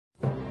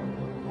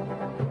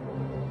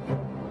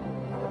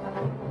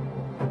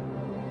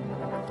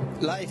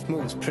Life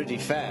moves pretty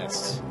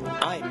fast.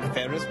 I'm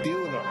Ferris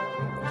Bueller.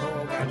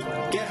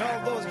 Get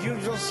all those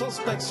usual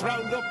suspects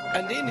round up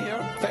and in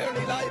here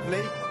fairly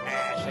lively.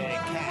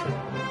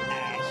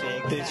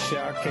 This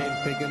shark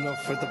ain't big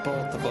enough for the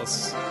both of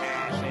us.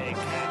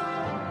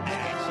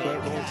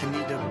 We're going to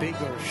need a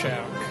bigger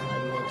shark.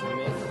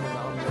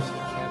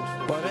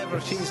 Whatever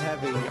she's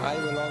having, I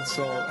will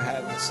also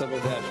have some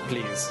of that,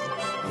 please.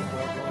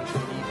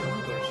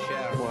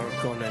 We're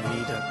gonna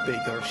need a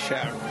bigger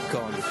shark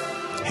gun.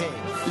 Hey,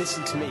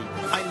 listen to me.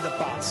 I'm the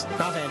boss,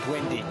 not Aunt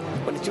Wendy.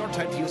 When it's your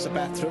time to use the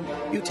bathroom,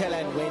 you tell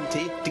Aunt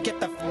Wendy to get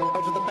the out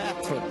of the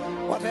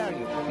bathroom. What are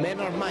you,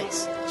 men or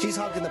mice? She's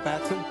hogging the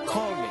bathroom.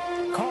 Call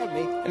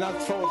me, and I'll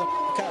throw the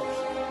out.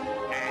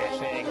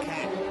 Ashy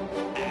cat.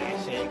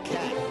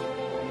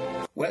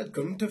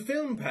 Welcome to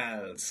Film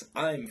Palz.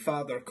 I'm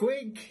Fr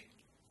Quigg.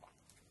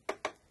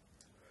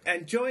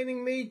 And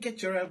joining me,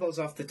 get your elbows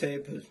off the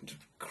table,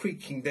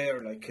 creaking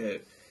there like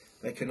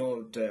an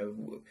old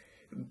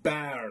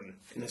barn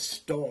in a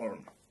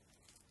storm.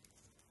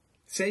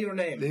 Say your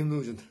name. Liam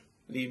Nugent.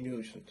 Liam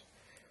Nugent.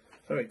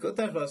 Very good,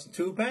 that wasn't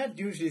too bad.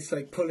 Usually it's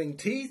like pulling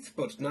teeth,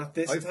 but not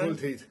this time. I pull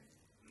teeth.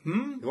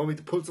 You want me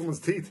to pull someone's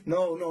teeth?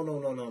 No.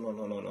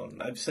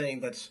 I'm saying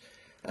that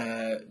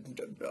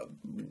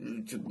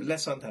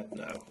less on that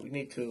now. We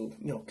need to,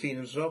 clean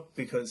it up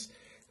because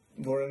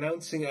we're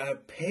announcing our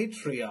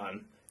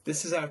Patreon.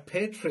 This is our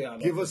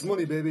Patreon. Give us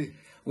money, baby.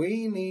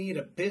 We need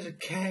a bit of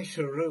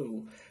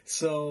casharoo.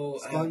 So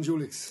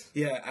Sponjulix.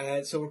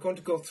 So we're going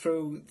to go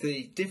through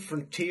the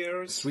different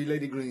tiers. Sweet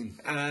Lady Green.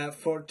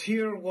 For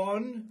tier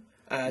 1,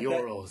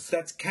 euros.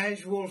 That's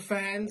casual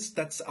fans.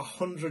 That's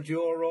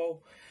 €100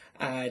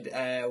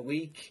 a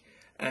week,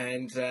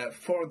 and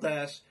for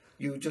that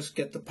you just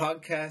get the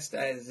podcast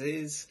as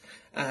is.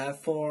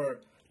 For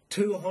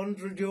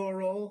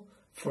 €200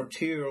 for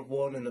tier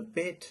 1 and a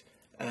bit,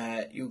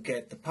 you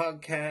get the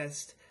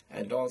podcast,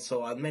 and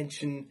also I'll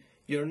mention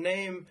your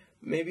name,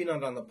 maybe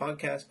not on the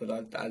podcast, but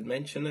I'll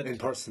mention it in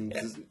person,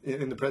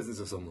 in the presence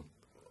of someone.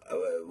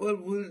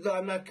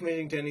 I'm not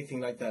committing to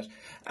anything like that.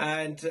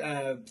 And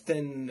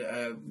then,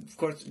 of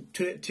course,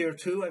 tier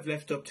 2 I've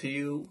left up to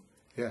you.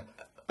 Yeah.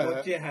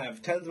 What do you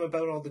have? Tell them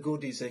about all the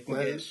goodies they can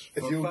get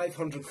for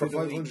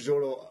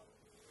 €500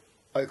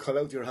 I'll call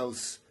out to your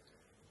house,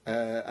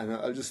 and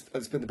I'll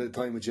spend a bit of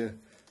time with you.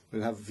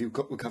 We'll have a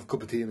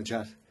cup of tea and a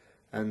chat,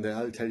 and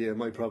I'll tell you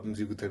my problems.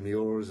 You could tell me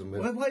yours. And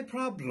why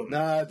problems?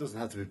 Nah, it doesn't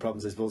have to be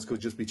problems. I suppose it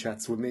could just be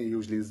chats with me.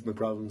 Usually, is my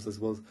problems. I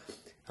suppose,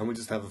 and we'll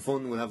just have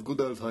fun. We'll have a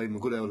good old time, a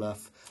good old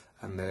laugh,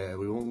 and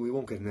we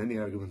won't get in any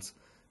arguments.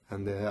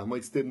 And I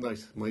might stay the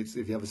night.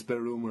 If you have a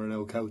spare room or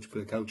a couch,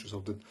 put a couch or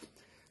something.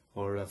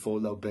 Or a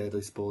fold-out bed,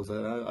 I suppose.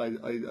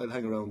 I'll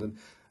hang around,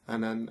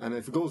 and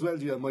if it goes well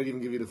to you, I might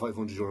even give you the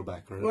 €500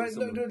 back. Or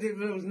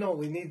no,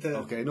 we need the...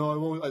 Okay, no, I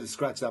won't. I'll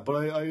scratch that.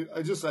 But I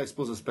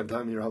suppose I'll spend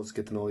time in your house,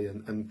 get to know you,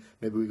 and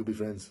maybe we could be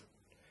friends.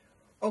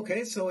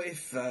 Okay, so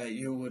if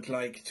you would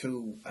like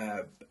to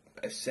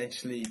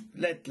essentially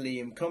let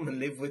Liam come and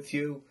live with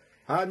you...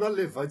 I'd not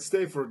live. I'd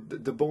stay for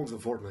the bones of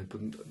a fortnight,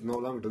 but no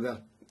longer than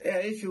that.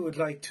 If you would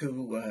like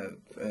to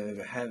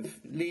have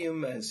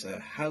Liam as a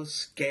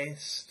house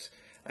guest...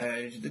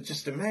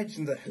 just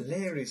imagine the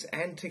hilarious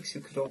antics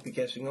you could all be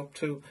getting up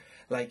to,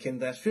 like in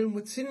that film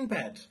with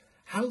Sinbad,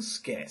 House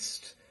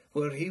Guest,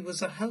 where he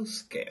was a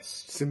house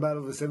guest. Sinbad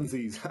of the Seven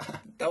Seas.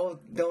 No,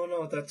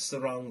 that's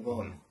the wrong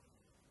one.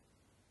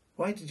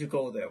 Why did you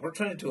go there? We're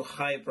trying to do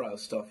highbrow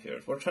stuff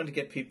here. We're trying to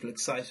get people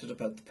excited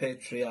about the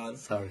Patreon.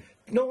 Sorry.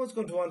 No one's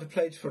going to want to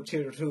pledge for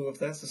tier 2 if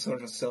that's the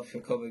sort of stuff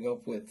you're coming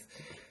up with.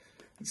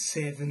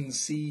 7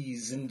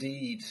 C's,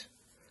 indeed.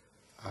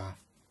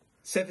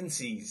 7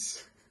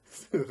 C's.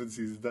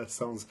 That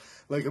sounds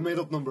like a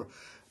made-up number.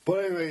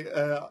 But anyway,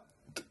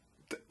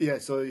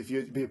 so if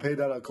you pay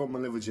that, I'll come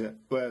and live with you.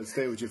 Well,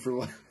 stay with you for a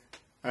while.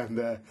 And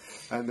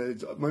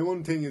my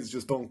one thing is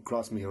just don't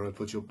cross me or I'll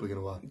put you up against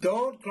a wall.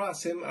 Don't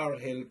cross him or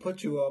he'll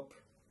put you up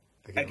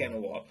against a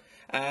wall.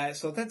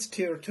 So that's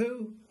tier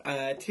 2.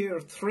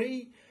 Tier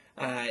 3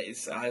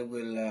 is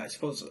I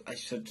suppose I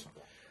should,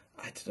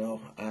 I don't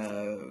know,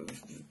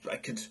 I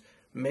could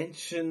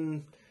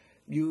mention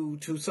you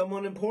to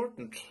someone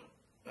important.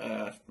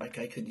 Like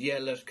I could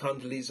yell at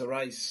Condoleezza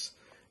Rice,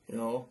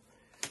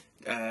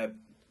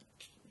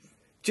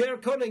 Ger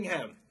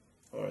Cunningham,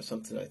 or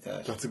something like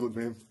that. That's a good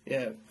name.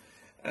 Yeah.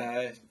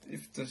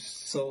 If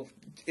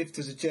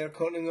there's a Ger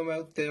Cunningham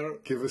out there,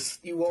 give us.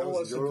 You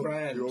owe us a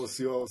grand. You owe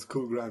us a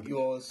cool grand. You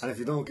owe us. And if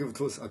you don't give it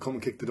to us, I'll come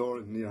and kick the door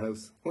in your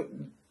house. Well,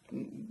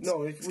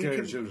 no, if scare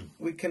your children.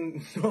 We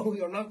can. No,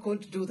 you're not going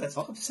to do that.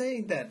 Stop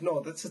saying that.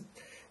 No,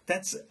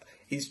 that's.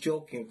 He's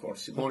joking, of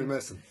course. Only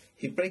messing.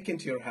 He'd break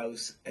into your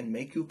house and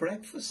make you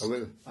breakfast. I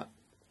will.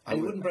 And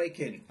you wouldn't break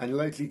in. And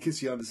lightly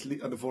kiss you on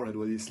the forehead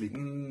while you sleep.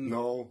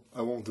 No,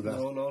 I won't do that.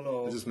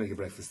 No. I'll just make you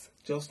breakfast.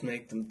 Just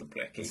make them the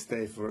breakfast.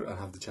 And stay and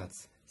have the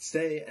chats.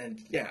 Stay and,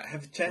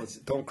 have chats.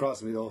 But don't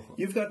cross me, though.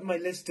 You've got my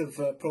list of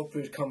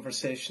appropriate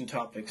conversation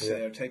topics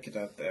there. Take it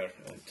out there.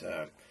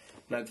 And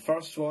now the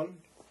first one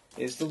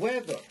is the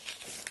weather.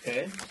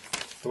 Okay?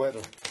 The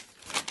weather.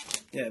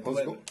 Yeah, the How's,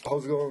 weather.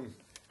 how's it going?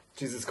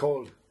 Jeez, it's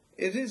cold.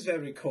 It is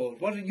very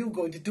cold. What are you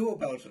going to do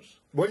about it?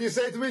 What do you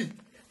say to me?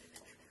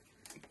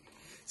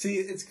 See,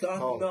 it's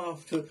gotten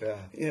off to... Yeah.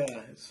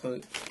 Yeah, so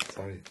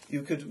Sorry.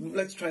 you could...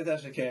 Let's try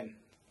that again.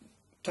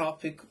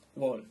 Topic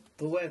 1.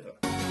 The weather.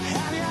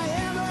 Have you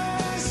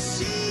ever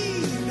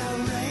seen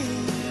the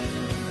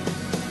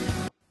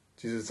rain?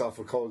 Jeez, it's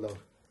awful cold out.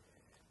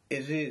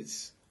 It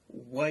is.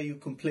 Why are you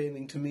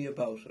complaining to me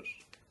about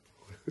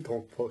it?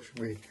 Don't push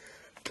me.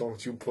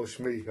 Don't you push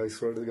me. I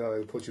swear to God,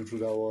 I'll put you through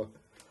that wall.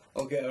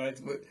 Okay, alright.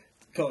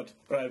 Cut.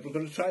 Right, we're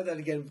going to try that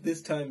again.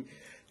 This time,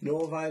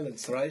 no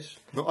violence, right?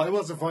 No, I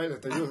wasn't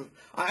violent.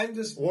 I'm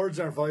just... Words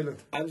aren't violent.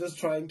 I'm just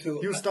trying to...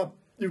 You stop.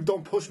 You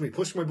don't push me.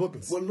 Push my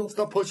buttons. Well, look.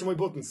 Stop pushing my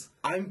buttons.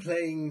 I'm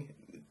playing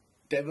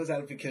Devil's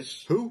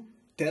Advocate. Who?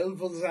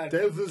 Devil's Advocate.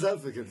 Devil's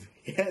Advocate.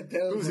 Yeah,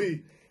 Devil's... Who's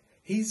he?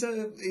 He's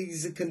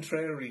a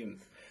contrarian.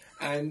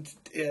 And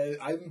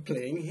I'm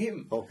playing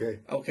him. Okay.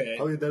 Okay.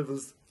 How are you,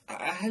 Devils?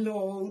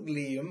 Hello,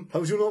 Liam.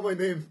 How do you know my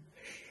name?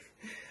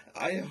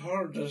 I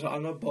heard it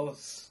on a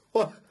bus.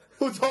 What?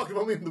 Who's talking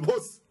about me on the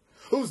bus?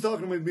 Who's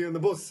talking about me on the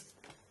bus?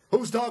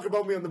 Who's talking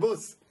about me on the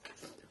bus?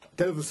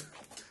 Devils.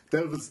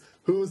 Devils.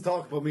 Who's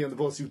talking about me on the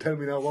bus? You tell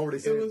me now. What were they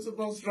saying? It was a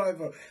bus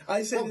driver.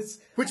 I said it's...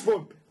 Which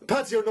one?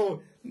 Patsy or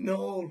no?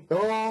 No.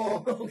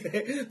 Oh.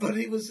 Okay. But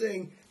he was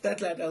saying, that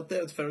lad out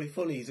there, it's very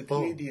funny. He's a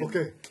comedian.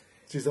 Okay.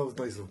 Jeez, that was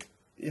nice of him.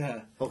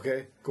 Yeah.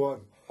 Okay, go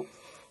on.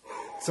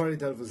 Sorry,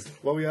 Devils.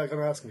 What were you going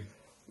to ask me?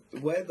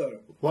 Weather.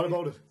 What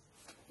about it?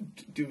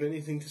 Do you have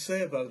anything to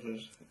say about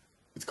it?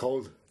 It's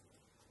cold.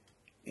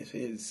 It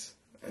is.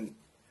 And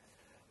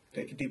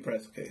take a deep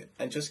breath, okay?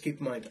 And just keep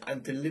in mind, I'm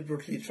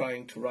deliberately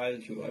trying to rile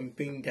you. I'm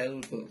being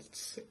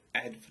Devil's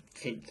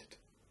advocate.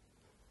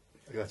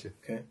 I got you.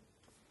 Okay?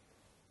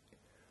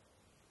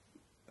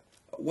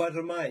 What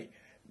am I?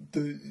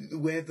 The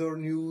Weather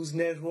News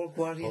Network?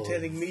 What are you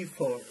telling me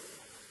for?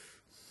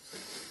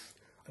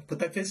 Put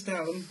that fist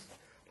down.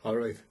 All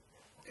right.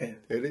 Okay.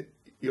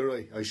 You're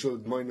right. I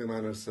should mind my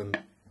manners and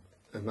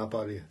not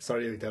bother you.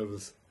 Sorry,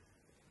 Devils.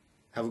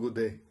 Have a good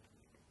day.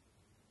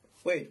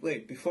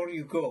 Wait. Before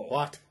you go.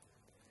 What?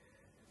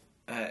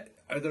 Are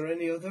there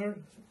any other?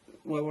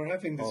 Well, we're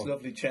having this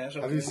lovely chat.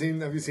 Have you seen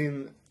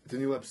the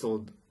new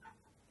episode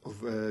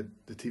of the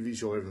TV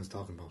show everyone's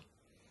talking about?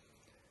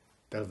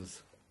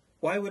 Devils.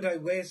 Why would I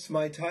waste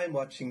my time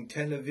watching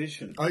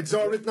television? I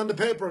saw it written on the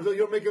paper.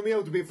 You're making me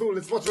out to be a fool.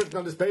 It's what's written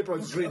on this paper. I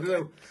just read it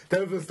out.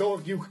 Devils,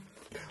 don't you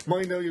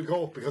mind now you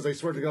go, because I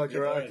swear to God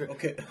you're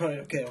Okay.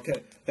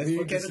 Let's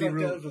forget about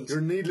Devils.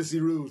 You're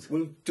needlessly rude.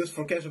 We'll just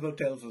forget about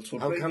Devils.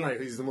 We'll How bring can in- I?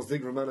 He's the most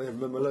ignorant man I have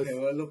met in my life. Okay,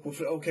 well, look, we'll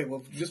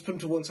just put him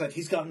to one side.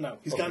 He's gone now.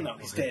 He's gone now.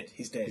 He's dead.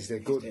 He's dead. He's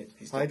dead. Good.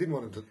 He's dead. I didn't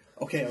want him to.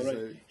 Okay, all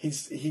right.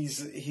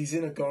 He's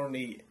in a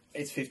gurney.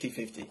 It's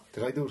 50-50.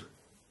 Did I do it?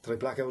 Did I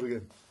black out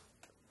again?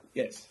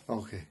 Yes.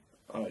 Okay.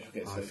 All right.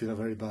 Okay. I So. feel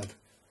very bad.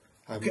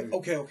 Okay.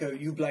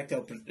 You blacked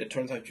out, but it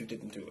turns out you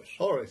didn't do it.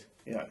 All right.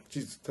 Yeah.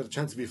 Jeez, that a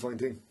chance to be a fine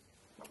thing.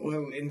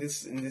 Well, in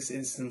this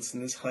instance,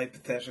 in this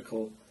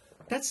hypothetical,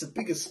 that's the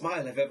biggest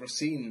smile I've ever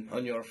seen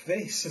on your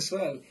face as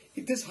well.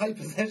 This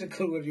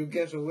hypothetical where you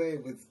get away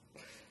with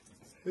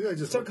Yeah,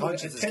 just my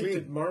conscience is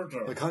attempted clean.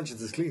 murder. My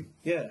conscience is clean.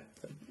 Yeah,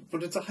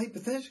 but it's a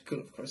hypothetical,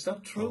 of course. It's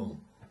not true.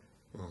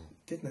 Oh.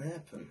 Didn't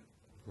happen.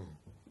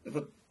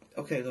 But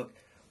okay, look,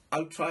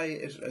 I'll try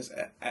it as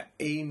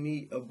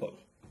amiable.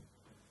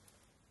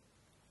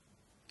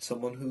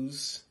 Someone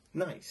who's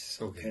nice.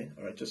 Okay.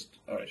 All right.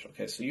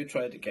 Okay. So you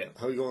try it again.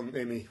 How are you going,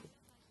 Amy?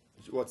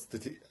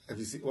 Have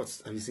you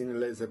seen the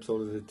latest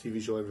episode of the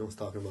TV show everyone's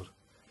talking about?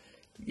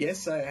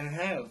 Yes, I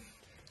have.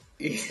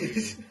 What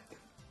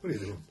are you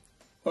doing?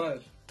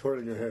 What?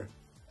 Twirling your hair.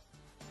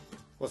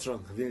 What's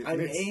wrong? Have you? I'm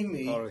Mitts?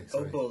 Amy. All right,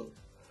 sorry. Well,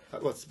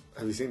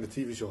 Have you seen the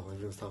TV show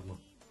everyone's talking about?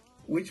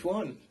 which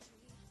one?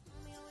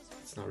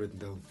 It's not written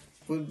down.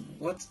 Well,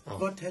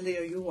 what telly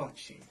are you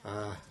watching?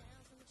 I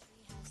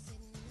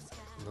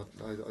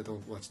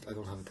don't watch. I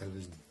don't have a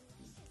television.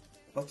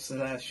 What's the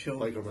last show?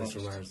 Biker you Mice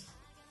from watched? Mars.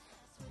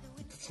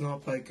 It's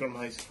not Biker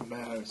Mice from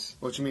Mars.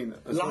 What do you mean?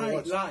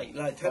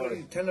 Lie.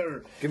 Tell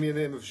her. Give me a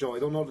name of a show. I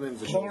don't know the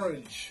names of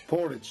shows.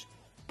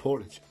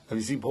 Porridge. Have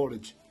you seen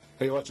Porridge?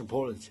 Are you watching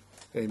Porridge,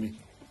 Amy?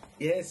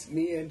 Yes,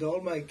 me and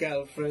all my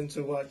girlfriends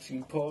are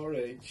watching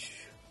Porridge.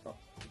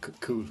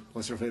 Cool.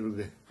 What's your favourite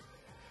bit?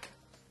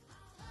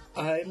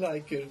 I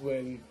like it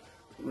when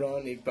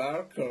Ronnie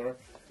Barker.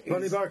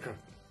 Ronnie Barker.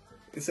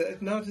 Is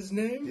that not his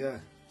name? Yeah.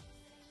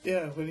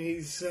 Yeah, when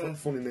he's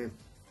Funny name.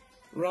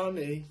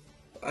 Ronnie.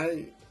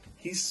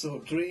 He's so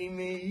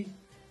dreamy.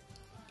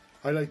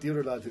 I like the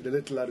other lad, the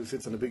little lad who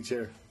sits on a big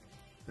chair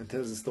and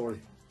tells a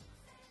story.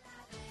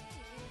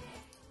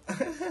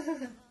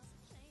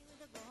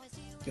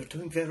 You're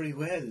doing very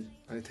well.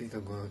 I think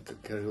I'm going to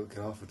get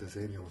off with this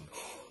Amy one.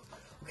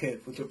 Okay,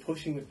 but you're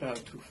pushing it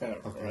back too far.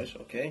 Okay. All right.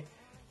 Okay.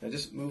 Now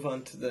just move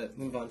on to the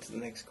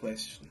next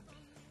question.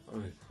 All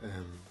right.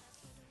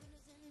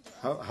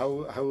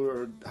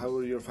 How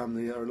are your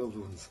family or loved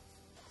ones?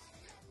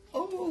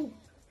 Oh,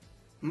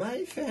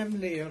 my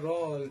family are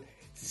all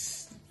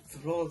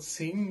They're all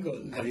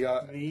single. Have you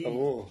got, like me.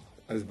 oh,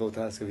 I was about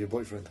to ask, have you a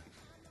boyfriend?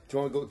 Do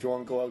you want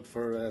to go out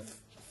for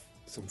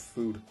some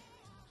food?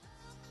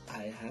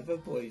 I have a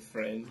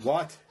boyfriend.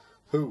 What?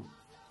 Who?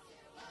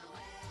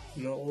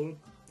 Noel,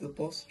 the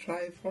bus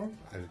driver.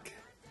 Okay.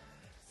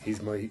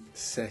 He's my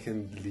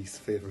second least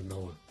favourite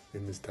Noel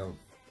in this town.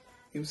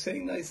 He was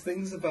saying nice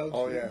things about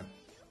Oh you. yeah,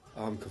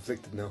 I'm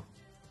conflicted now.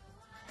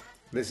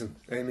 Listen,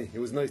 Amy, it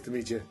was nice to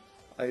meet you.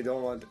 I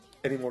don't want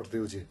any more to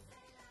do with you.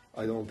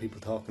 I don't want people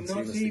talking, seeing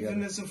Not us even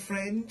together. as a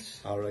friend.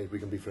 Alright, we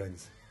can be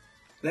friends.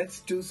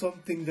 Let's do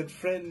something that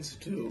friends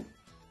do.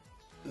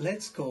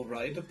 Let's go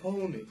ride a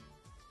pony.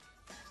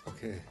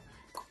 Okay.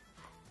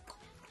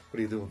 What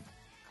are you doing?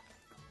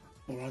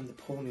 We're on the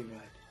pony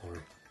ride.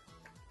 Alright.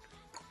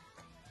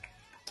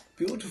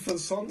 Beautiful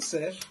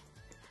sunset.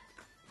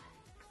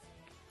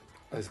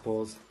 I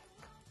suppose.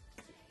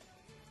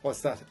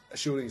 What's that? A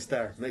shooting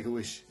star. Make a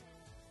wish.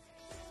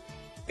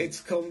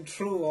 It's come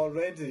true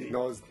already.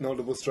 No,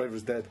 the bus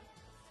driver's dead.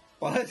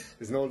 What?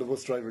 Is no, the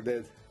bus driver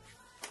dead?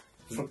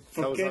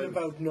 Forget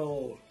about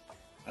Noel.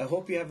 I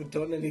hope you haven't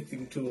done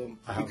anything to him.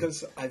 I haven't.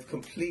 Because I've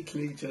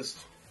completely just...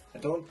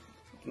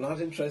 not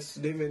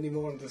interested in him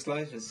anymore in the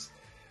slightest.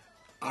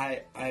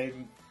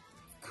 I'm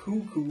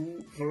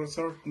cuckoo for a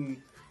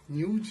certain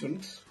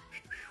Nugent.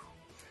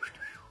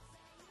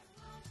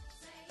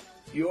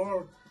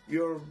 Your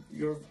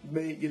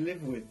mate you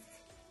live with,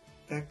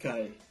 that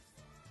guy.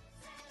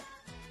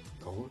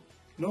 No?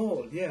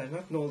 Noel, yeah,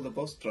 not Noel the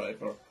bus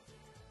driver.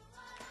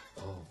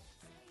 Oh.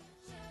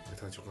 I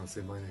thought you were going to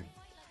say my name.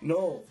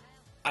 No,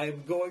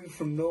 I'm going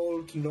from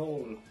Noel to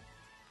Noel.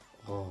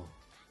 Oh.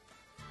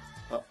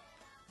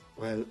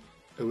 Well,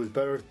 it was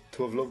better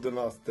to have loved and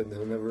lost than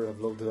to never have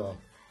loved at all.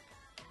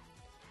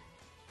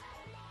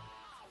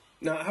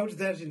 Now, how did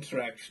that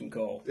interaction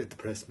go? It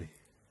depressed me.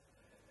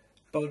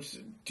 But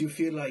do you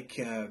feel like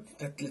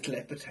that little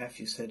epitaph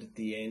you said at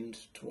the end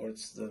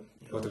towards the...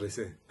 What did I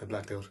say? I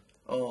blacked out.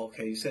 Oh,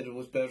 okay. You said it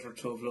was better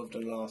to have loved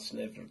and lost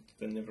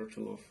than never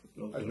to have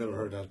loved I've and never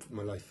lost. heard that in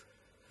my life.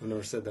 I've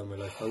never said that in my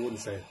life. I wouldn't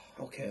say it.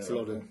 Okay. It's a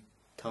load of okay.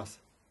 toss.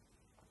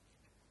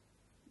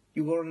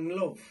 You were in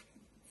love,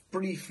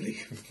 briefly,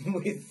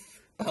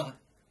 with a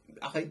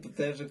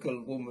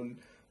hypothetical woman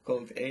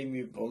called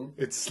Amiable.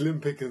 It's slim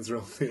pickings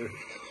around here.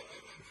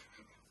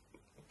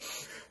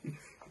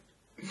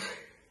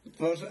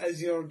 But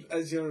as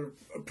your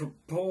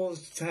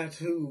proposed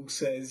tattoo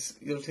says,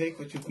 you'll take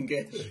what you can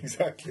get.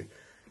 Exactly.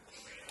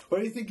 What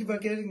do you think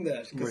about getting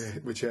that? 'Cause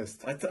My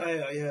chest.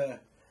 yeah.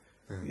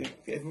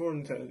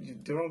 Everyone,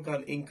 they're all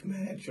gone ink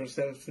mad.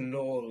 Yourself and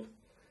Noel.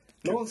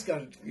 Noel's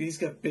he's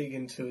got big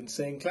into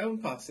Insane Clown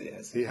Posse,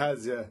 has he? He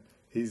has, yeah.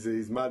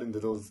 He's mad into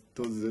those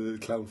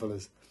clown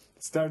fellas.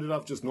 Started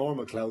off just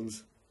normal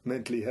clowns,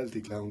 mentally healthy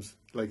clowns,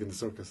 like in the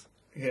circus.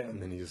 Yeah.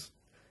 And then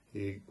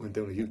he went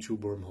down a YouTube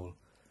wormhole.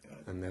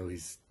 And now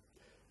he's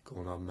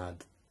going on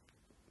mad,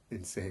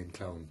 insane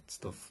clown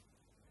stuff.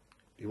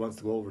 He wants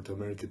to go over to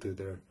America to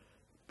their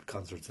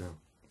concerts now.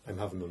 I'm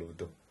having none of it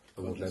though.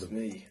 I won't let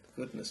him.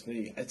 Goodness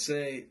me. I'd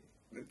say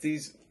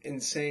these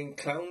Insane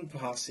Clown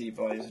Posse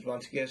boys would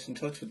want to get in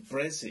touch with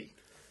Brezzy.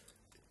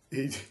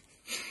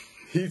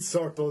 He'd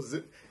sort those.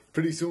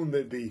 Pretty soon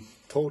they'd be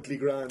totally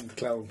grand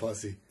clown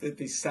posse. They'd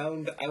be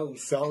sound out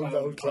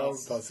Clown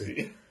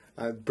posse.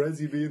 And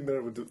Brezzy be in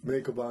there with the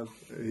makeup on,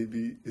 and he'd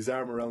be his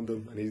arm around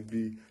him, and he'd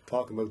be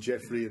talking about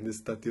Jeffrey and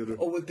this, that, the other.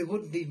 Oh, well, they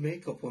wouldn't need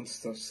makeup once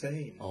they're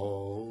sane.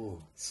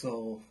 Oh.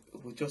 So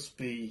it would just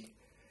be,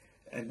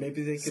 and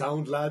maybe they could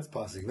Sound lads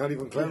posse, not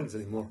even clowns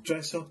anymore.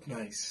 dress up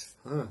nice.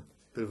 Huh.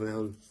 Bit of an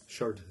old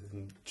shirt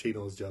and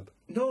Chino's job.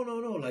 No,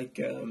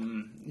 like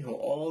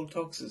all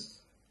tuxes.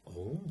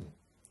 Oh.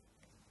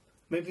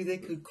 Maybe they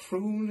could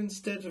croon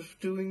instead of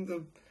doing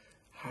the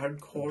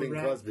hardcore Bing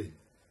rap. Crosby.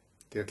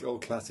 The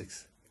old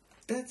classics.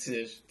 That's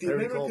it. The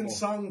Harry American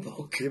Como.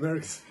 Songbook. The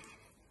Americans.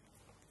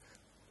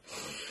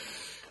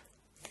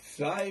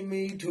 Fly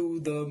me to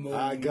the moon.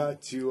 I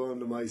got you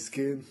under my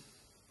skin.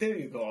 There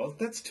you go.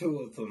 That's two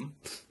of them.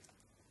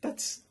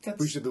 That's.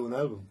 We should do an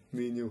album,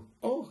 me and you.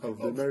 Of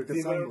the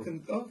American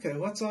Songbook. Okay,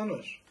 what's on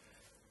it?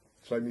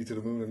 Fly me to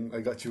the moon and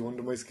I got you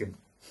under my skin.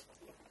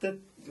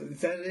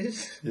 Is that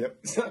it? Yep.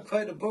 It's not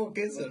quite a book,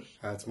 is it?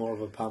 It's more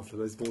of a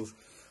pamphlet, I suppose.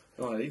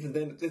 Oh, even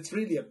then, it's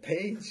really a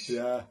page.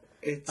 Yeah.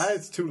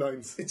 It's 2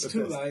 lines. It's at 2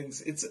 best.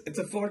 lines. It's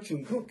a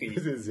fortune cookie.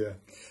 It is, yeah.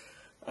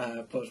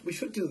 But we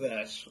should do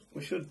that.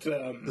 We should.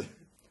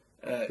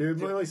 You're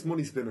my nice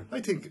money spinner.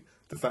 I think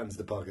the fans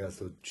of the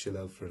podcast will chill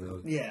out for now.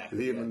 Yeah,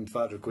 Liam yeah. and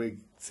Fr Quigg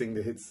sing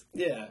the hits.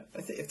 Yeah,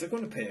 I think if they're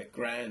going to pay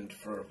 $1,000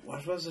 for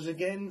what was it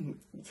again?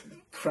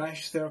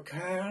 Crash their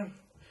car.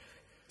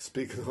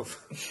 Speaking of,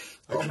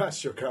 I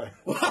crashed your car.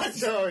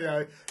 What? Oh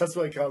yeah, that's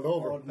why I called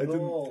over. Oh I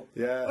didn't, no!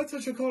 yeah. I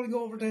thought you were calling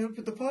over to help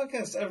with the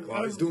podcast. I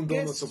was doing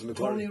donuts up in the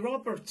Tony quarry.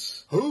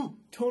 Roberts. Who?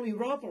 Tony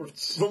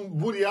Roberts. From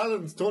Woody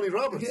Allen's Tony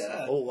Roberts?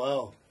 Yeah. Oh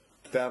wow.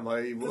 Damn,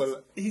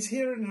 He's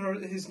here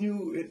in his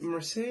new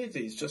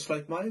Mercedes, just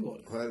like my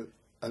one. Well,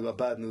 I've got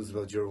bad news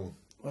about your one.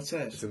 What's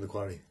that? It's in the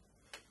quarry.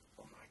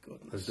 Oh my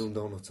goodness! I was doing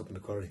donuts up in the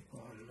quarry.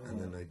 Oh no!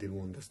 and then I did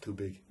one that's too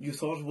big. You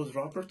thought it was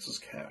Roberts's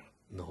car?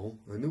 No,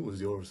 I knew it was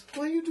yours.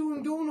 Why are you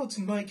doing donuts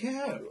in my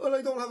car? Well,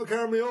 I don't have a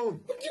car of my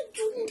own. But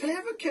you wouldn't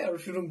have a car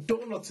if you're doing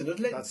donuts in it.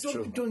 That's Don't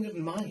true. be doing it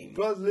in mine.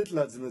 Well, the little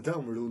lads in the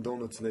town were doing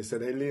donuts, and they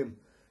said, "Hey, Liam,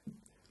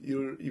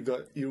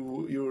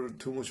 you're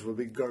too much of a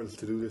big girl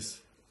to do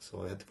this."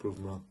 So I had to prove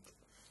them wrong.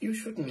 You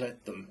shouldn't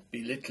let them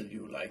belittle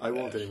you like that. I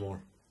won't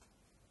anymore.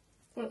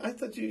 Well, I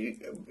thought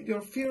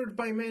you're feared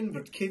by men,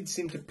 but kids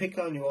seem to pick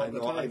on you all the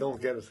time. I don't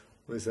get it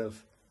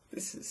myself.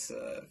 This is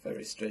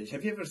very strange.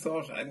 Have you ever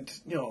thought, and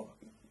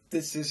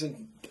this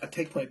isn't, I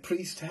take my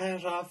priest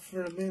hat off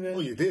for a minute.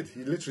 Oh, you did.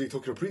 You literally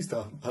took your priest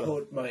hat off.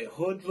 Put my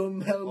hoodlum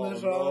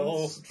helmet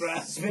Oh, on,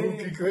 strap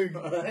Spooky in. Quigg.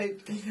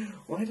 Right.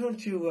 Why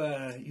don't you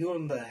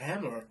and the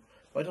hammer,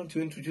 why don't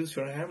you introduce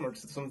your hammer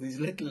to some of these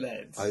little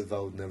lads? I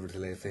vowed never to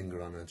lay a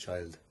finger on a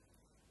child.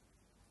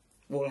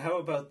 Well, how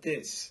about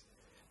this?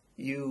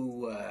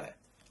 You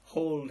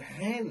hold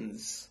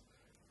hands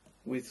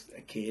with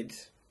a kid,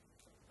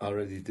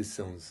 Already, this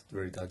sounds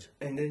very dodgy.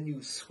 and then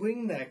you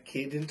swing that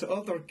kid into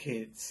other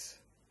kids.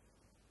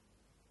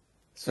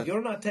 So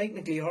you're not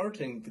technically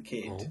hurting the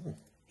kid. Oh.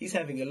 He's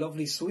having a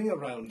lovely swing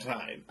around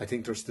time. I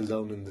think they're still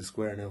down in the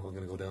square now. I'm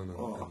going to go down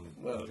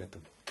and get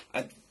them.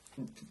 I'd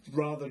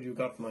rather you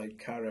got my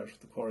car out of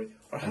the quarry.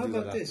 Or how do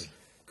that about this? after.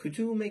 Could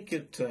you make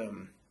it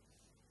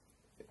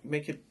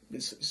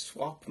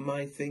swap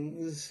my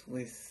things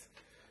with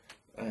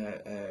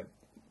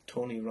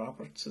Tony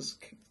Roberts'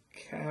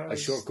 car? I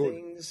sure could.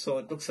 Things, so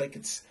it looks like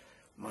it's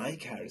my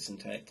car is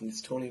intact and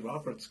it's Tony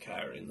Roberts'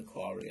 car in the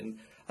quarry. And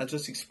I'll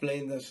just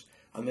explain that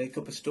I'll make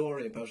up a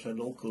story about a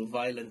local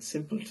violent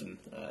simpleton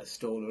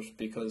stole it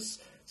because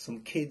some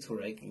kids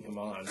were egging him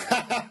on.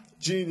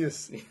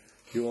 Genius!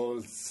 You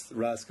old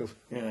rascal.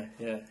 Yeah.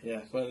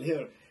 Well,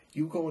 here,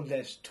 you go and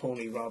let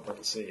Tony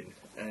Roberts in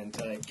and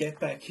get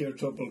back here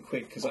double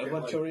quick because I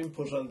want your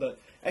input on the...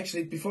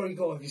 Actually, before you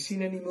go, have you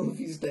seen any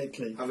movies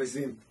lately? Have I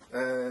seen?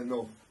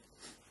 No.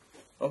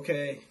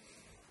 Okay.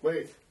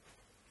 Wait.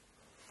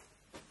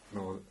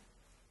 No.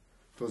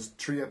 It was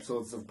 3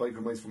 episodes of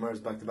Biker Mice from Mars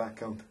back-to-back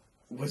count.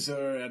 Was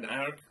there an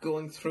arc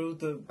going through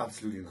the...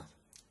 Absolutely not.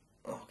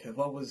 Okay,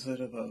 what was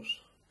it about?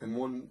 In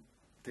one,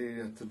 they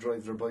had to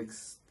drive their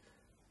bikes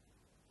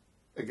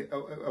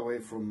away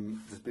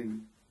from this big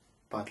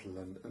battle,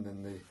 and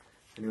then they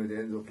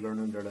ended up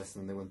learning their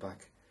lesson and they went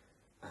back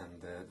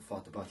and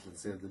fought the battle and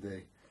saved the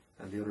day.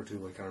 And the other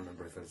 2, I can't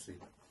remember, I fell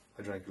asleep.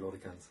 I drank a load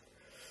of cans.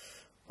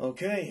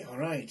 Okay,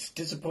 alright.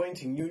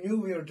 Disappointing. You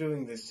knew we were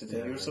doing this today.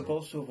 Yeah, you were I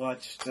supposed to have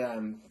watched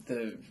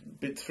the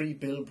 3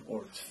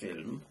 Billboards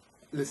film.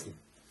 Listen,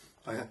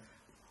 I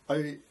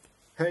was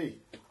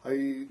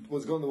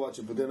going to watch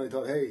it, but then I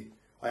thought, hey,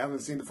 I haven't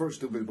seen the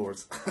first 2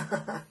 Billboards.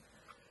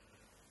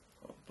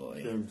 Oh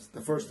boy. Films.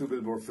 The first 2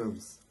 Billboard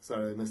films.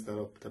 Sorry, I messed that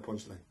up, that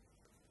punchline.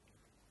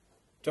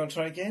 Do you want to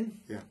try again?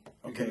 Yeah.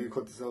 Okay. Can you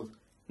cut this out?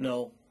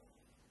 No.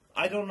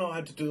 I don't know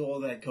how to do all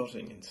that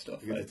cutting and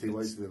stuff. You get the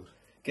TYs to do it.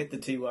 Get the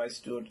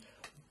TYs to do it.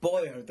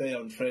 Boy, are they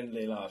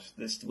unfriendly lot,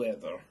 this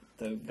weather.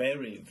 They're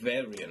very,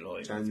 very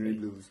annoying. January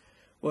blues.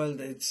 Well,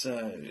 it's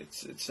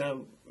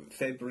now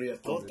February. I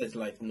thought they'd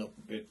lighten up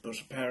a bit, but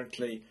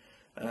apparently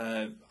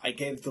I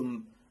gave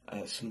them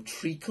some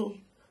treacle,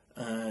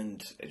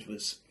 and it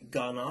was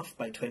gone off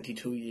by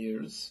 22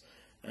 years.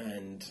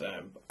 And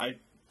I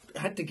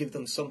had to give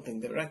them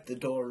something. They were at the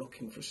door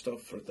looking for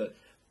stuff for the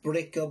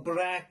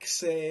bric-a-brac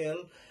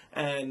sale,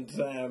 and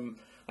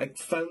I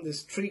found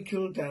this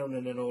treacle down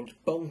in an old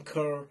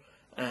bunker,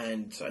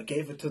 and I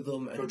gave it to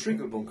them. Your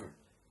treacle bunker?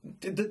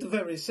 The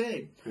very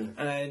same. Yeah.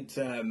 And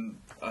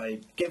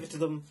I gave it to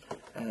them,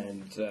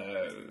 and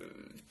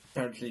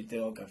apparently they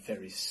all got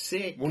very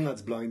sick. One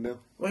lad's blind now.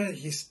 Well,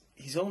 he's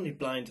only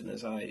blind in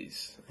his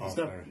eyes. He's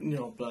not, fair.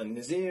 blind in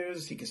his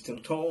ears. He can still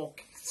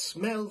talk, he can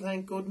smell,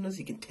 thank goodness.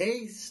 He can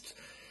taste.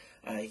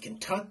 He can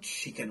touch.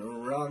 He can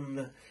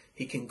run.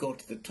 He can go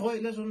to the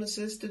toilet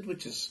unassisted,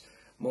 which is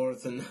more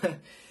than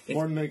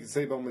More than I can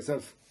say about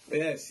myself.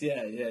 Yes,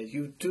 yeah.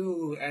 You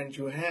do, and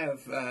you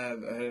have.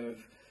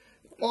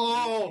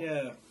 Oh!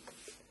 Yeah.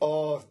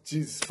 Oh,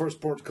 jeez.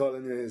 First port call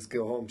anyway is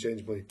go home,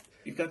 change my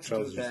You've got to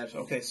trousers. do that.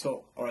 Okay,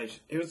 so, alright,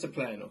 here's the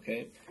plan,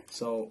 okay?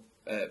 So,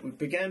 we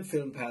began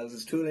Film Palz.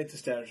 It's too late to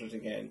start it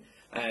again.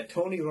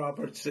 Tony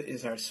Roberts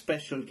is our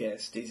special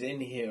guest. He's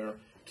in here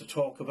to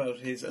talk about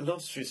his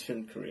illustrious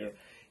film career.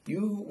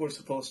 You were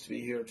supposed to be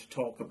here to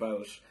talk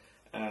about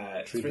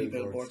 3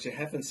 Billboards. You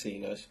haven't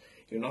seen it.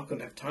 You're not going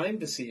to have time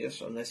to see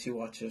it unless you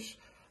watch it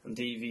on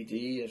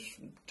DVD at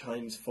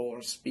times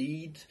 4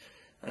 speed.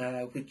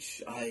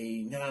 Which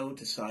I now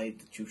decide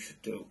that you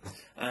should do.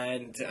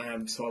 And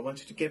so I want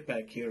you to get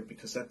back here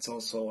because that's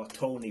also what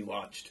Tony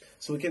watched.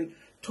 So we can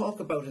talk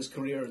about his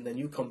career and then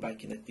you come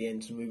back in at the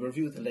end and we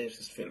review the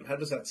latest film. How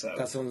does that sound?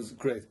 That sounds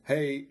great.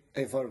 Hey,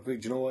 Fr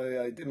Quigg, do you know why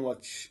I didn't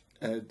watch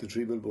the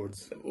 3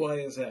 Billboards? Why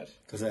is that?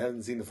 Because I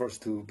hadn't seen the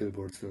first 2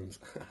 Billboards films.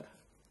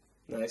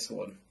 Nice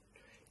one.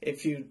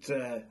 If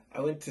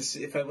I went to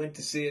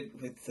see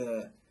it with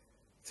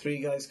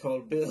 3 guys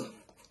called Bill,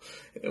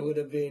 it would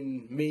have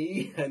been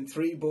me and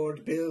 3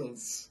 board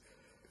bills.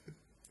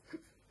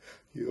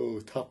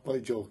 You top my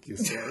joke, you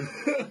son.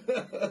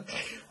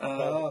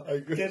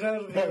 Get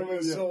out of here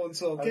with so and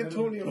so. Get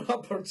Tony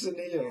Roberts in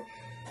here.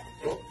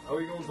 Oh, how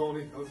are you going,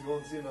 Tony? How's it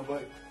going? See you now,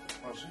 bye.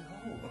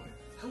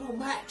 Hello,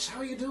 Max. How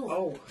are you doing?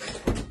 Oh,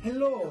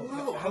 hello.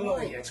 Hello, how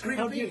are you? It's great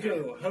How to do be you here.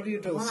 do? How do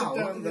you do? Wow, Sit look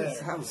down at there. this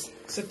house.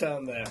 Sit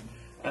down there.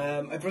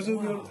 I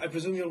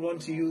presume you'll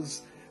want to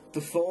use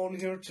the phone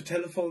here to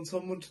telephone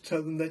someone to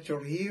tell them that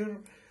you're here,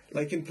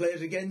 like in Play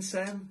It Again,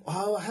 Sam.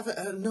 Oh, I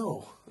haven't.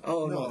 No.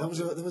 Oh, no. no.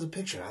 There was a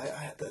picture.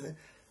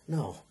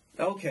 No.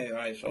 Okay,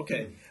 right.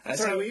 Okay.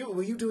 Sorry,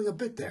 were you doing a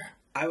bit there?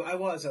 I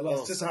was.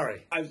 Oh,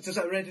 sorry. I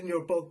read in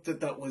your book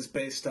that was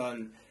based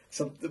on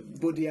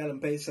Woody Allen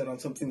based it on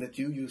something that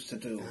you used to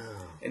do.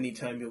 Oh.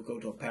 Anytime you go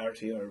to a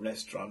party or a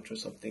restaurant or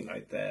something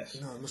like that.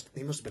 No,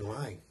 he must have been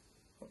lying.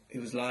 He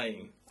was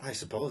lying. I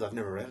suppose. I've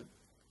never read it.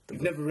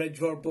 You've never read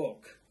your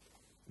book.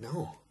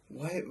 No.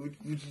 Why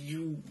would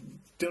you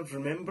don't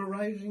remember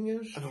writing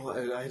it? No,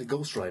 I had a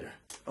ghostwriter.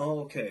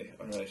 Oh, okay,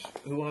 all right.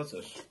 Who was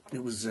it?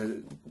 It was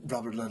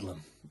Robert Ludlum.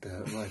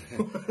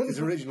 His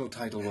original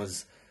title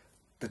was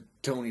The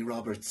Tony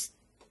Roberts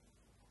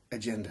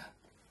Agenda.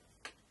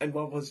 And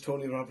what was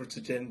Tony Roberts'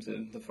 agenda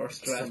in the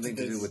first draft? Something of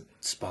to this? do with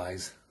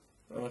spies.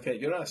 Okay,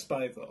 you're not a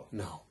spy though.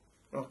 No.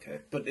 Okay,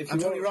 but if I'm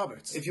you Tony were,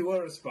 Roberts. If you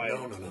were a spy,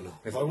 No.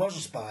 If I was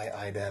a spy,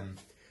 I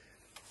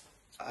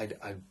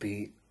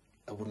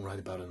wouldn't write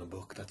about it in a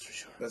book. That's for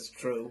sure. that's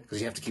true. Because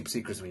you have to keep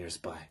secrets when you're a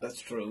spy. That's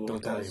true.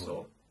 Don't tell also.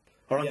 anyone.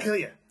 Or I'll Yeah. kill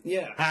you.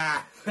 Yeah.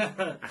 Ah.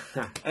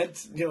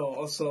 And,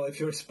 also, if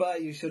you're a spy,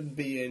 you shouldn't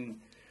be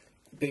in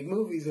big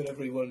movies that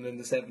everyone in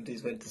the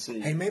 70s went to see.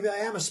 Hey, maybe I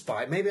am a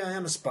spy.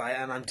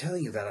 And I'm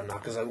telling you that I'm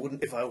not, because I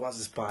wouldn't. If I was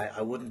a spy,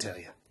 I wouldn't tell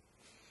you.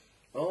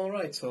 All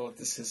right, so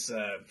this is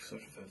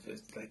sort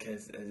of like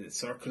a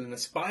circle in a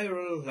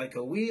spiral, like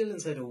a wheel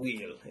inside a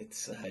wheel.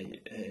 It's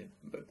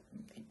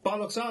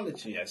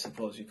bollocksology, I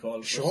suppose you call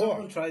it. Sure. Where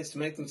someone tries to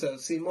make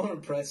themselves seem more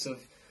impressive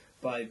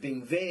by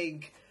being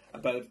vague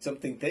about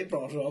something they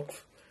brought up.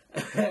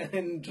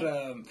 And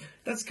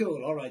that's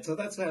cool. All right, so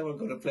that's how we're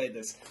going to play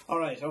this. All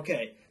right,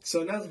 okay.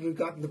 So now that we've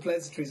gotten the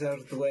pleasantries out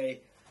of the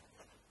way,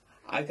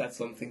 I got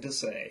something to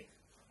say.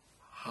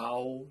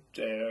 How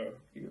dare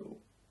you?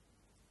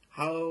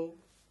 How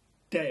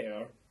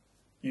dare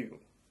you?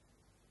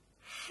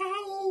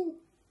 How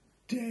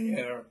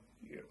dare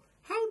you?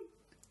 How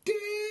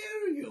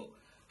dare you?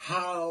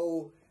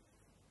 How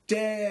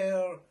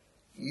dare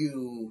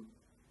you?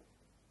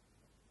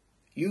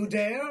 You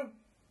dare?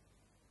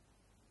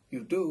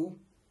 You do.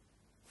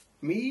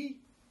 Me?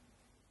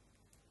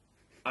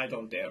 I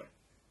don't dare.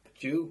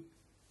 But you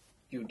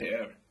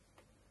dare.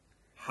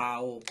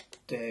 How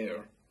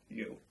dare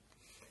you?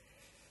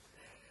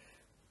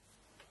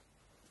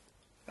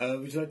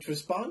 Would you like to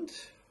respond?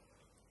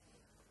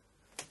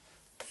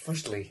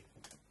 Firstly,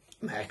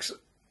 Max.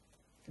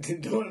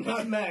 No, I'm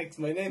not Max.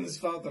 My name is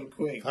Fr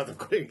Quigg. Father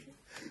Quigg.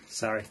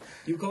 Sorry.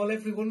 You call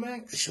everyone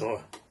Max?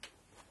 Sure.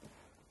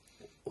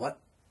 What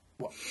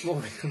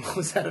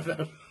was that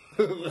about?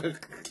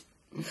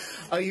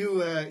 Are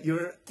you?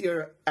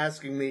 You're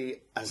asking me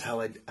as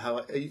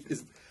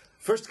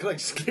first, can I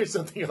just clear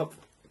something up?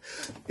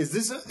 Is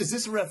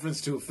this a reference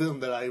to a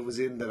film that I was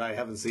in that I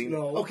haven't seen?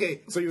 No.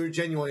 Okay, so you're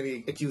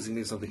genuinely accusing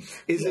me of something.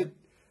 Is it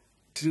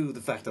to the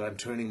fact that I'm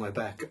turning my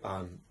back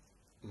on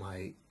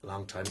my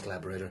longtime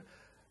collaborator,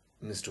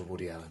 Mr.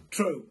 Woody Allen?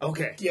 True.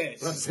 Okay.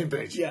 Yes. We're on the same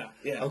page. Yeah.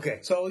 Okay.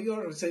 So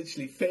you're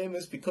essentially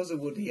famous because of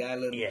Woody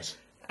Allen. Yes.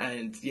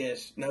 And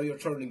yes, now you're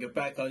turning your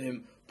back on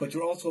him, but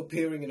you're also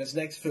appearing in his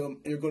next film.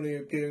 You're going to be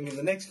appearing in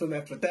the next film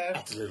after that.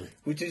 Absolutely.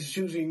 Which is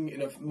shooting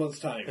in a month's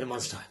time. In a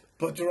month's time.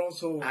 But you're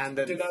also And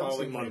then the denouncing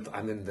following him. month,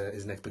 I'm in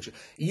his next picture.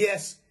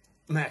 Yes,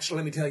 Max,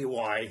 let me tell you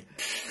why.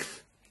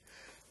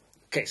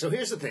 Okay, so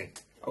here's the thing.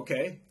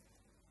 Okay.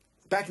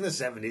 Back in the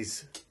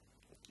 70s,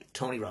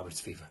 Tony Roberts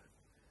fever.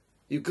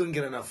 You couldn't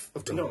get enough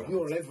of Tony No, Roberts. you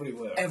were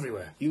everywhere.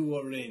 Everywhere. You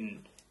were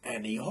in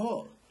Annie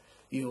Hall.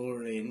 You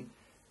were in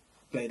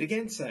Play It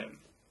Again, Sam.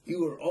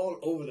 You were all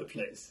over the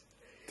place.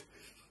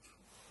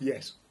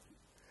 Yes.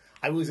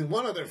 I was in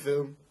one other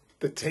film,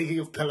 The Taking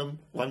of Pelham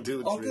 1, 2,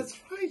 and 3. Oh, that's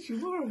right, you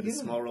were. A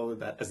small role in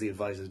that as the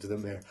advisor to the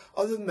mayor.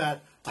 Other than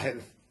that, I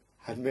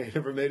had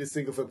never made a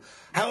single film.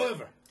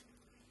 However,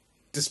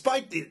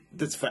 despite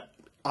this fact,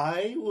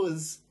 it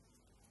was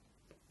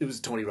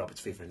Tony Roberts'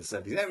 fever in the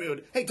 70s.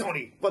 Everyone, hey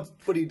Tony, what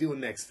are you doing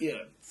next?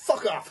 Yeah.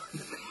 Fuck off.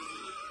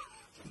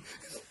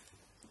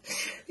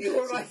 You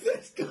were like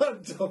this,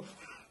 God, though.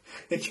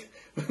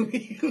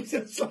 You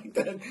just like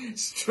that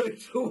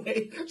straight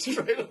away.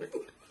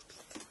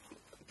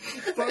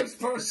 First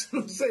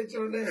person who said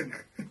your name.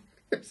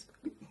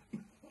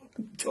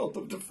 Told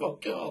them to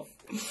fuck off.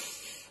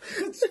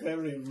 That's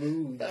very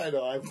rude. I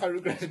know, I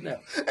regret it now.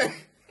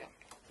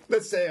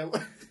 Let's say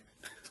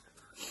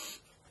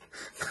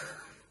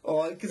Oh,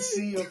 I can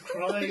see you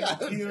crying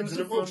tears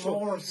of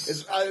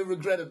remorse. I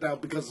regret it now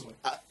because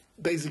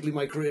basically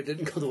my career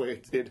didn't go the way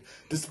it did,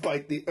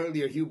 despite the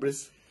earlier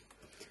hubris.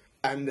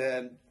 And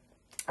I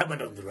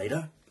went under the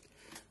radar.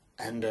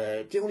 And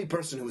the only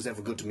person who was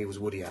ever good to me was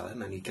Woody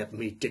Allen, and he kept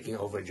me ticking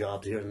over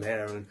jobs here and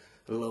there. And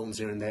loans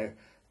here and there.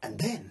 And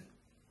then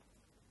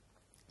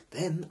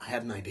I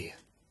had an idea.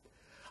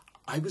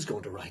 I was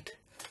going to write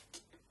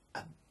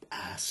a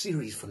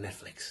series for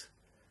Netflix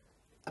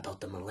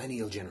about the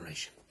millennial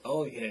generation.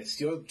 Oh, yes,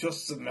 you're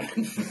just the man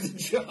for the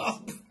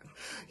job.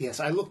 Yes,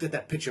 I looked at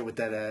that picture with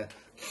that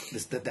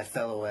that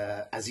fellow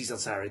Aziz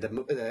Ansari,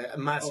 the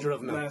Master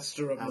of None.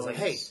 Master of I was Nuns.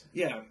 like, hey,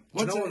 yeah.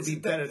 you know what would be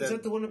better Is than...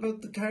 that the one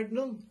about the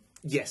cardinal?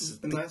 Yes.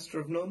 The Master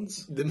of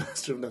Nuns? The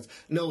Master of Nuns.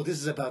 No, this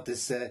is about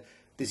this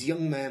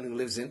young man who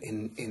lives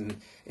in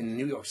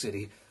New York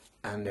City,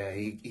 and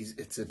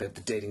it's about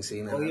the dating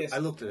scene. And yes. I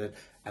looked at it,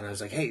 and I was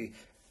like, hey...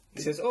 He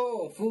says,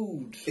 "Oh,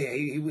 food." Yeah,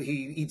 he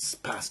eats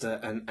pasta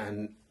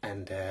and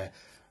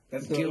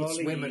That's not all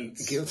he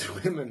eats.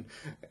 Guilts women,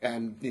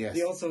 and yes,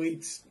 He also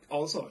eats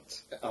all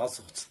sorts.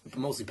 also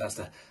mostly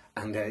pasta,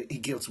 and he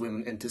guilts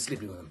women into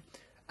sleeping with him.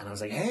 And I was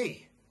like,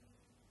 hey,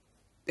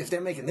 if they're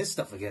making this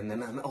stuff again,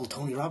 then old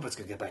Tony Roberts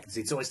could get back and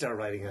see it. So I started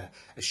writing a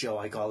show.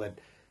 I call it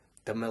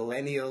 "The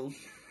Millennial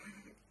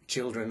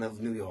Children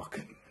of New York."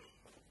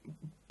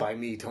 By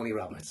me, Tony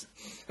Roberts.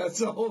 That's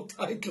the whole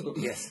title.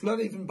 Yes. Not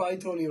even by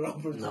Tony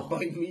Roberts, No. but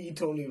by me,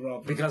 Tony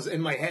Roberts. Because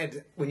in my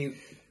head, when you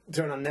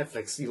turn on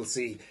Netflix, you'll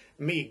see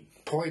me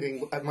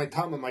pointing at my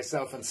thumb at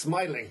myself and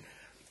smiling,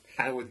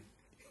 and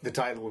the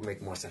title would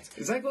make more sense.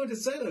 Is that going to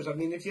sell it? I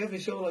mean, if you have a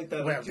show like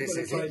that, Well, aren't you this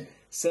going is to try it. and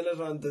sell it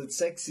on the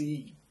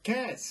sexy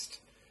cast?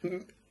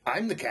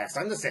 I'm the cast.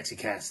 I'm the sexy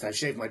cast. I've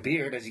shaved my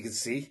beard, as you can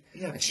see.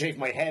 Yeah. I shaved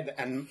my head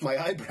and my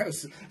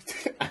eyebrows.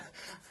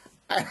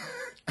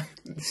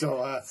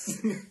 So,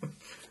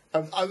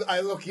 I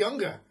look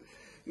younger.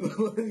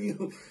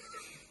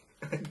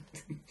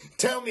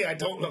 Tell me I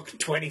don't look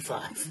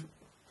 25.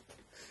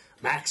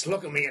 Max,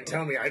 look at me and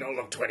tell me I don't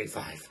look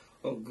 25.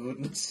 Oh,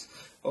 goodness.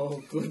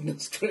 Oh,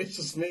 goodness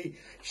gracious me.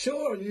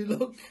 Sure, you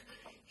look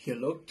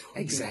 20.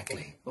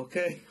 Exactly.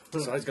 Okay.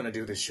 So I was going to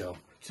do this show.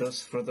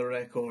 Just for the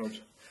record.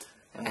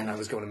 And I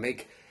was going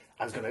to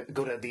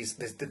go to these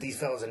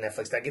fellows on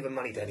Netflix that give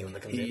money to anyone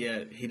that comes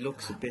in. He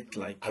looks a bit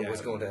like... I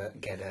was going to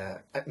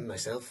get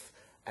myself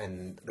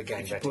and the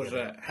gang back put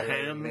together. a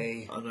ham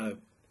May, on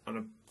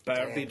a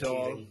Barbie Dan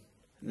doll, Keating,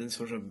 and then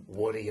sort of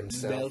Woody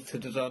himself.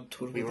 melted it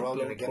onto it We with were a all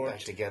going to get blowtorch. back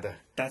together.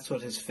 That's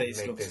what his face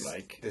Make looks this,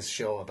 like. this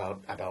show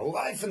about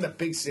life in the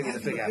big city, the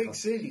That's Big a Apple. big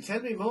city. Tell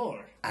me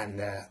more. And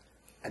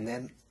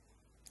then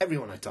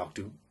everyone I talked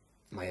to,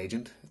 my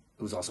agent,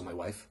 who's also my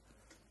wife,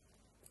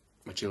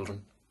 my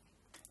children,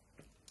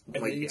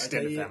 my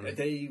extended family. Are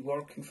they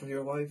working for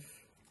your wife?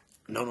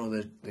 No,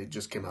 they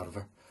just came out of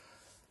her.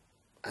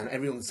 And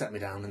everyone sat me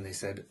down and they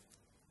said,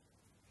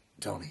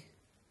 Tony,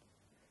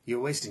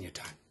 you're wasting your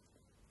time.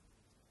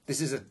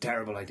 This is a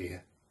terrible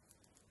idea.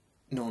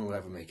 No one will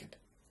ever make it.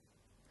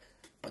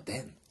 But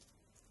then,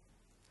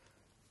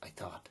 I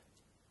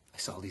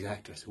saw these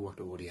actors who worked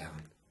with Woody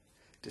Allen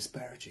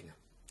disparaging him,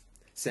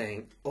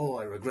 saying, oh,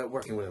 I regret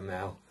working with him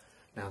now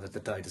that the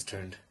tide has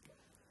turned.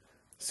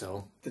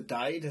 So, The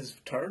tide has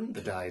turned?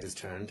 the tide has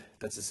turned.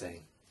 That's the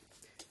saying.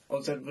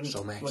 Oh, so when,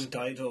 So Max. when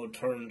Dido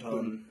turned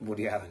on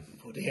Woody Allen.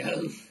 Woody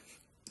Allen.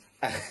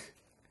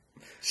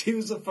 She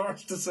was the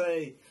first to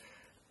say,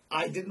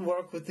 I didn't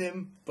work with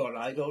him, but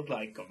I don't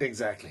like him.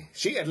 Exactly.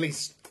 She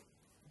was,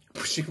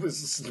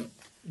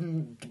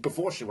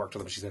 before she worked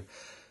with him, she said,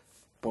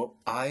 but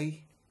I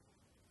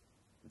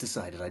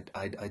decided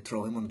I'd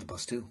throw him under the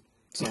bus too.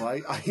 So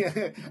I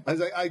was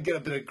like, I'd get a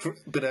bit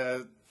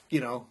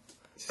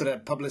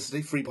of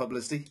publicity, free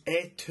publicity.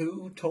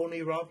 A2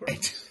 Tony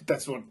Roberts.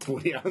 That's what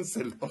Woody Allen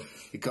said.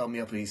 He called me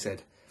up and he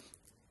said,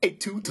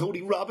 A2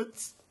 Tony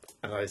Roberts?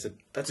 And I said,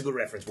 that's a good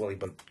reference, Wooly,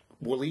 but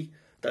Wooly,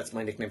 that's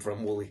my nickname for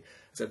him, Wooly. I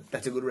said,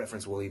 that's a good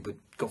reference, Wooly, but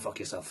go fuck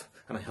yourself.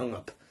 And I hung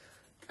up.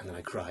 And then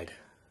I cried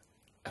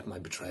at my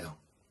betrayal.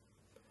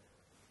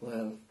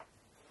 Well,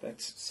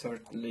 that's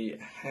certainly a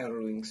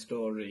harrowing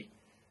story.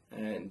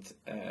 And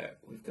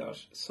we've got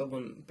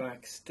someone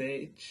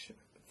backstage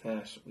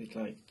that we'd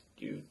like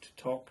you to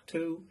talk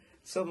to.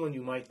 Someone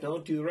you might know.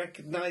 Do you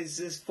recognise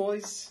this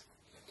voice?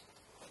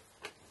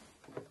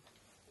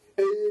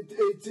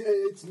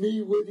 It's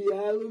me, Woody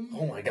Allen.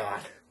 Oh my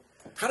God.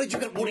 How did you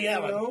get Woody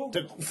Allen? know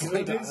to who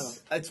it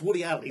is? It's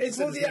Woody Allen. He It's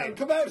said his Woody Allen. name.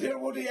 Come out here,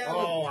 Woody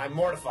Allen. Oh, I'm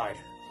mortified.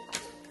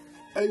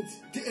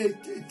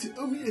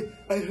 Oh yeah,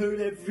 I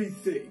heard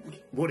everything.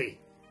 Woody,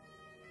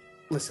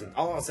 listen,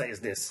 all I'll say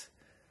is this.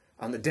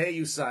 On the day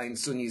you signed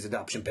Sunyi's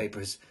adoption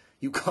papers,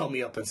 you called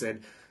me up and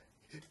said,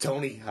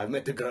 Tony, I've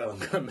met the girl I'm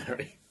going to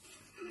marry.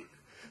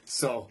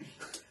 So,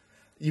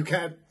 you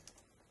can't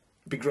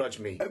begrudge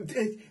me.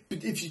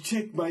 But if you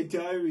check my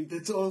diary,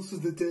 that's also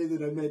the day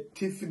that I met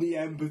Tiffany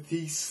Amber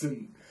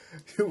Thiessen.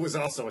 Who was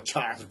also a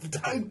child at the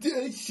time.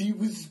 And she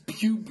was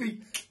pubic.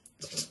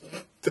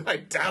 I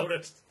doubt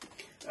it.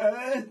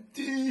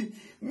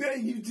 No,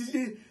 you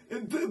did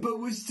it, but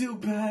we're still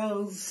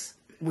pals.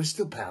 We're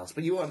still pals,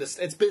 but you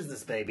understand. It's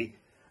business, baby.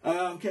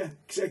 Okay,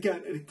 'cause I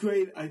got a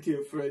great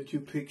idea for a new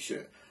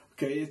picture.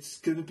 Okay, it's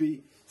gonna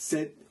be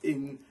set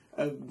in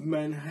a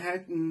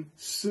Manhattan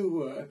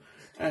sewer,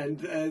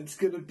 and it's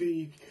gonna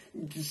be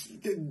just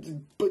a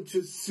bunch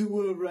of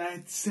sewer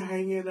rats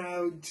hanging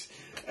out,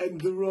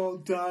 and they're all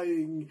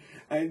dying,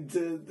 and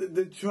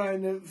they're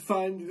trying to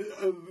find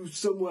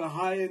somewhere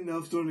high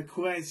enough. They're on a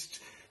quest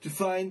to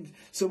find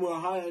somewhere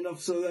high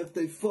enough so that if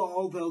they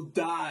fall, they'll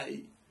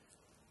die.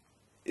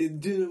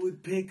 Dinner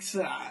with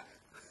Pixar.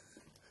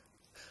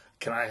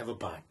 Can I have a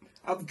part?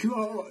 Of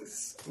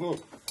course. Oh,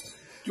 Do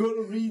you want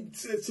to read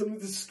some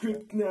of the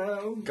script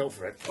now? go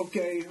for it.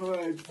 Okay,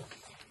 alright.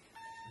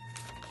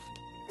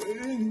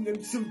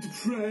 I'm so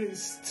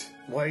depressed.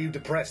 Why are you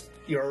depressed?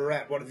 You're a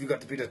rat. What have you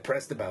got to be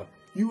depressed about?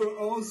 You are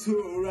also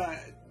a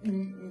rat.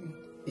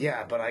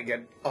 Yeah, but I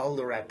get all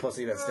the rat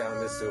pussy that's down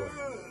this sewer.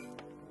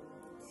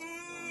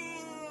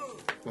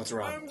 What's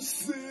wrong? I'm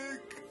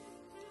sick.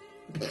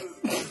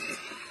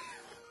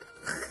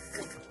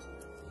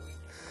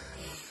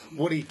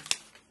 Woody,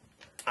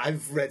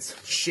 I've read some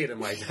shit in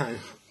my time.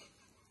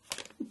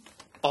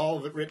 All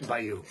of it written by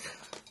you.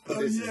 But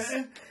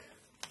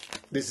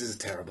this is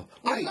terrible.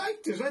 I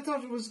liked it. I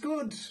thought it was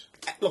good.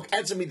 Look,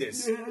 answer me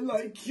this. Yeah, I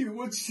like you.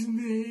 What's your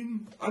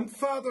name? I'm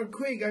Fr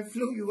Quigg. I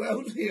flew you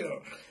out here.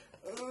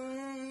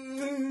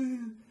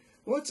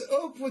 What's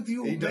up with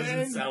you, He man?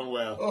 doesn't sound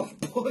well.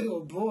 Oh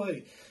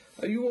boy.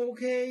 Are you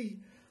okay?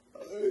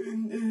 I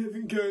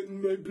haven't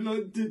gotten my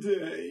blood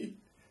today.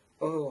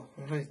 Oh,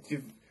 right.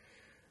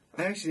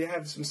 I actually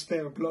have some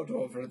spare blood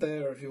over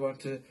there if you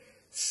want to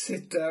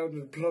sit down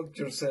and plug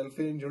yourself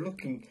in. You're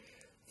looking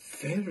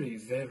very,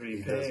 very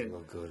He pale. doesn't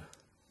look good.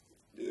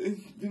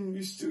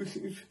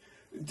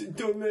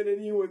 Don't let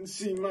anyone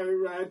see my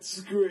rat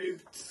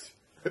script.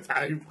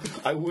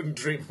 I wouldn't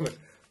dream of it.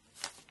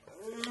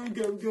 I'm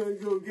gonna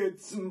go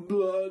get some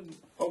blood.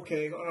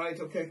 Okay, alright,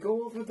 okay.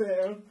 Go over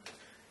there.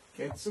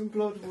 Get some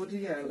blood,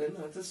 Woody Allen.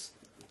 I'll just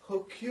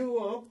hook you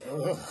up.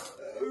 What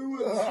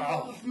sort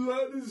of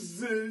blood is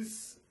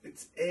this?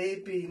 It's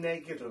AB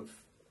negative.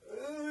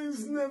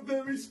 It's not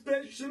very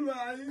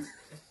specialized.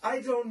 I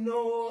don't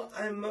know.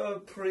 I'm a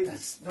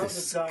priest, not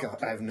a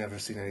doctor. I've never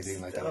seen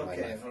anything like that in my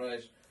Okay, life.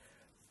 alright.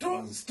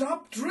 Don't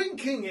stop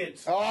drinking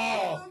it!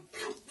 Oh!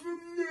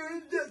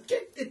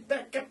 Get it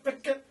back up.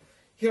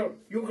 Here,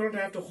 you're going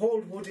to have to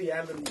hold Woody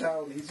Allen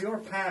down. He's your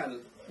pal.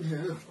 Yeah.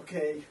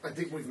 Okay. I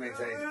think we've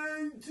maintained.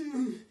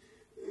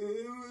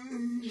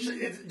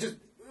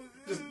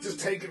 Just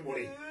take it,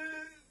 Woody.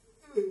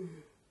 I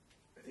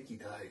think he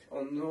died.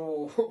 Oh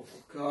no. Oh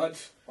God.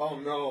 Oh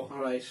no.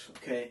 Alright,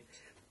 okay.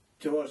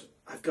 Do you know what?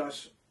 I've got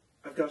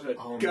a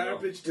Oh, no.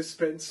 garbage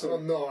dispenser. Oh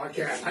no, I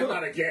can't. I'm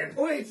not again.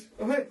 Wait.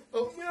 I'm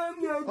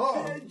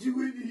not dead,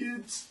 you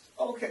idiots.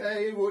 Okay.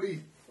 Hey,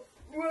 Woody.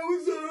 What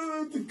was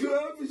that about the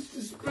garbage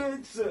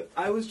dispenser?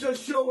 I was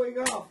just showing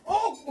off.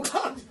 Oh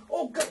God!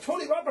 Oh God!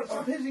 Tony Roberts,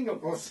 I'm hitting him.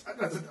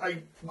 I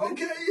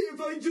Okay, if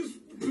I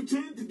just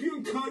pretend to be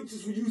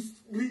unconscious, will you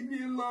leave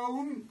me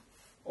alone?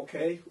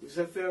 Okay, is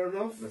that fair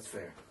enough? That's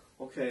fair.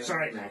 Okay.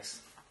 Sorry,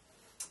 Max.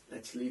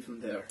 Let's leave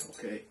him there.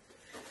 Okay.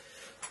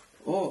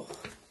 Oh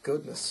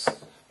goodness!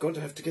 Going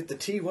to have to get the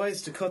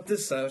TYs to cut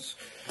this out.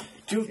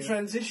 Do you have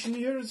transition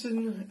years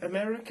in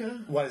America?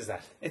 What is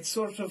that? It's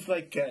sort of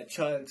like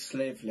child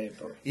slave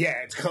labour.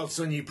 Yeah, it's called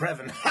Sunny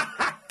Previn.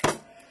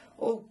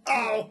 Oh,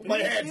 Oh, my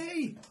head.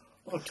 Hey.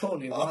 Oh,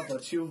 Tony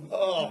Roberts, you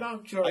Oh,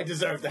 knocked your... I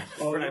deserve that.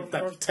 Oh, for you're-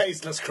 that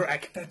tasteless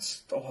crack.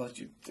 That's... Oh,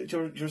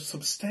 your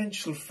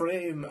substantial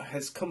frame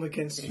has come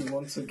against you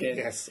once again.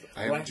 Yes,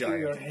 I am a whacking giant.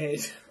 your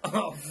head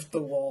off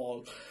the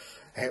wall.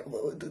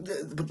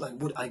 But like,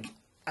 would I?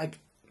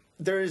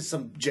 There is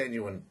some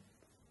genuine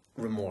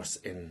remorse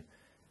in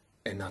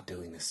not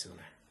doing this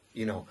sooner.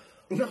 You know,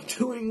 Not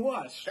doing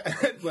what?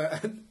 well,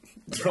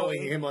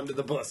 throwing him under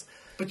the bus.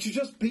 But you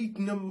just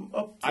beaten him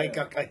up. I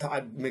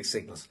thought mixed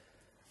signals.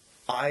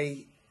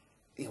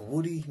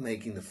 Woody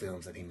making the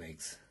films that he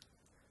makes,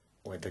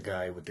 with the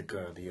guy, with the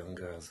girl, the young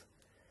girls.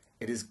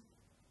 It is,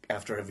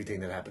 after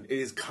everything that happened, it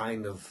is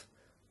kind of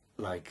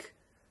like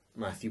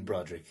Matthew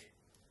Broderick,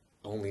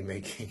 only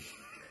making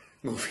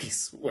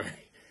movies where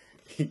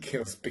he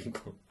kills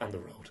people on the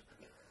road.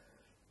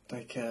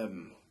 Like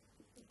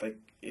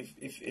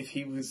if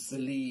he was the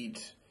lead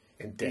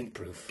In Death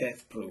Proof.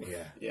 Death Proof.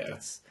 Yeah. Yeah.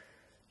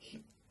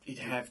 He'd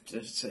have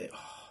to say,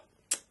 oh,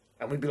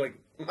 And we'd be like,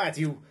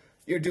 Matthew,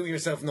 you're doing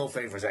yourself no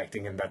favours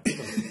acting in that.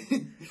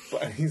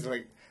 But he's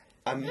like,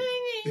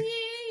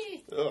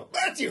 oh,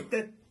 Matthew!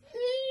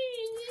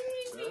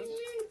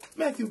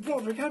 Matthew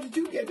Broderick, how did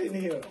you get in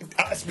here?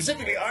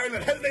 Specifically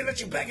Ireland. How did they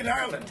let you back in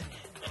Ireland?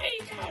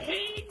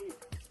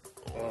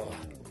 Oh,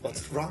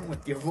 what's wrong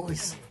with your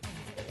voice?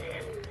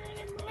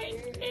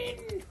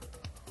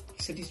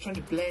 He said he's trying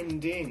to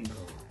blend in.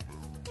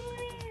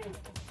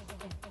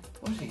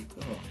 What he?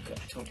 Oh God,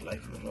 I don't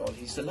like him at all.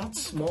 He's a lot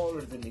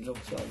smaller than he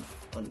looks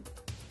on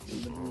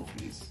in the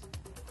movies.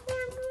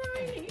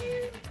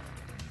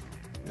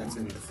 That's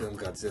in the film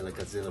Godzilla.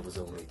 Godzilla was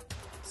only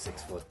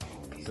 6 foot.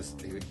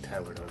 Just he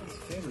towered on us.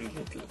 Very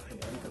little.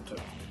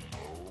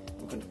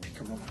 I'm going to pick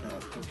him up now.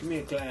 Give me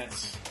a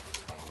glass.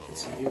 Get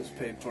some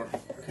newspaper.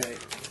 Okay.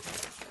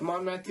 Come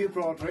on, Matthew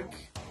Broderick.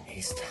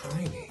 He's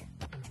tiny.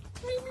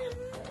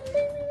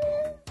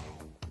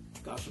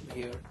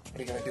 here. What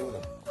are you going to do with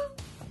him?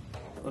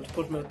 I want to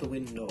put him out the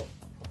window.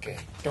 Okay,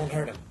 don't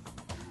hurt him.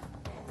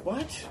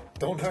 What?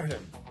 Don't hurt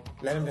him.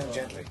 Let him down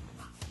gently.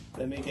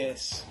 Let me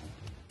guess.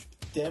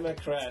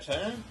 Democrat,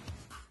 huh?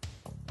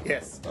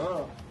 Yes.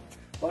 Oh,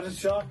 what a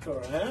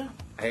shocker, huh?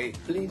 Hey,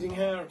 Bleeding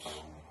heart.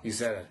 you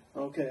said it.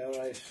 Okay, all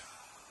right.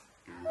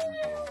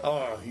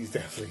 Oh, he's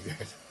definitely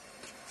dead.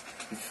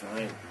 He's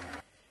fine.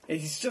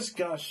 He's just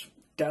got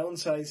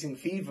downsizing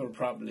fever,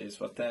 probably, is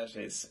what that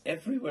is.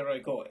 Everywhere I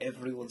go,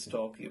 everyone's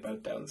talking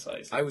about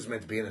downsizing. I was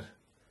meant to be in it.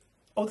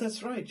 Oh,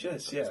 that's right,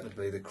 yes, yeah. I was meant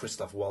to be the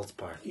Christoph Waltz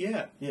part.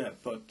 Yeah,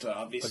 but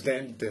obviously... But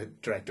then the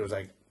director was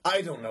like,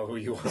 I don't know who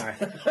you are.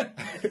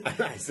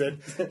 And I said,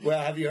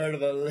 well, have you heard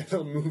of a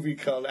little movie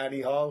called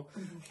Annie Hall?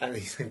 And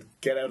he said,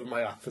 get out of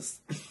my office.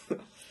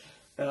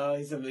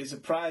 He's a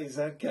prize,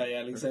 that guy,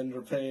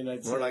 Alexander Payne,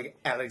 I'd say. More like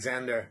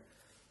Alexander.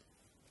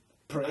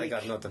 Prick. I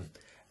got nothing.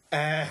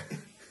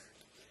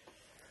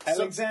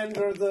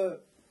 Alexander the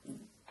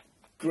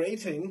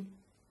Grating.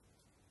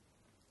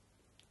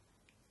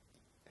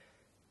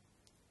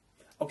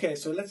 Okay,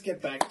 so let's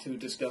get back to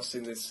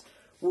discussing this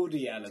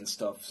Woody Allen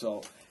stuff.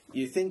 So,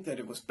 you think that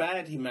it was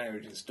bad he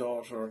married his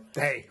daughter.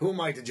 Hey, who am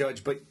I to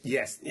judge? But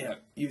yes, Yeah,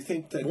 you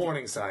think that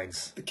warning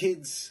signs. the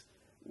kids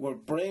were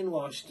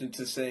brainwashed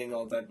into saying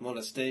all that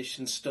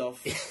molestation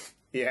stuff.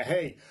 Yeah,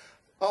 hey,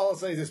 all I'll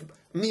say is this,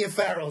 Mia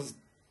Farrow's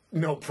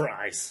no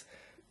prize.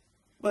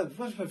 Well,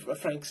 what about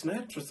Frank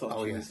Sinatra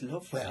thought she was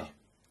lovely? Well,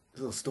 there's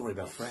a little story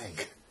about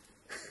Frank.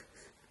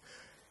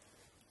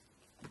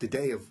 The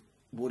day of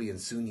Woody and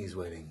Sunyi's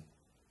wedding,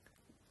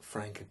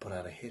 Frank had put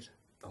out a hit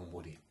on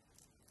Woody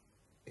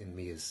in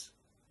Mia's,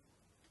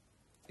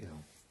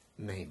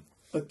 name.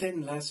 But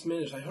then last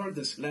minute, I heard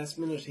this, last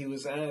minute he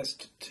was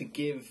asked to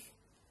give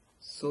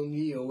Sun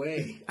Yi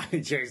away.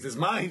 He changed his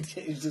mind.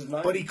 Changed his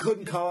mind. But he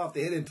couldn't call off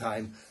the hit in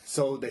time,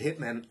 so the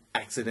hitman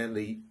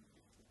accidentally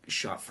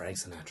shot Frank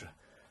Sinatra.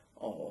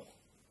 Oh,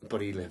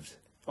 But he lived,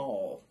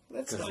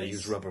 that's because nice. they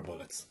used rubber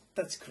bullets.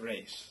 That's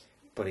great.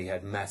 But he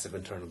had massive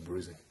internal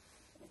bruising.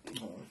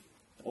 Oh,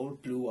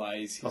 old blue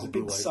eyes. He was Old a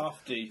big blue eyes.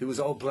 softy. He was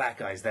all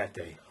black eyes that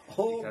day.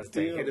 Oh, because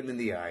they dear. hit him in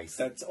the eyes.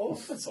 That's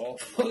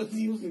awful.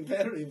 He was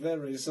very,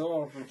 very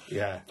sore.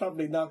 Yeah.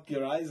 Probably knocked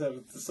your eyes out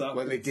of the socket.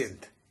 Well, they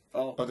didn't.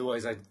 Oh.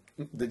 Otherwise,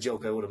 the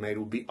joke I would have made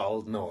would be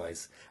old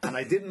noise. And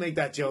I didn't make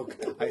that joke.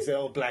 I said,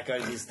 oh, black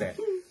eyes instead.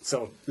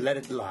 So let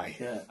it lie.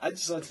 Yeah, I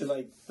just thought you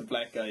like the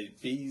Black Eyed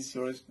Peas. You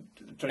were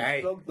trying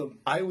Hey, to plug them.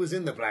 I was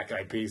in the Black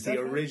Eyed Peas, the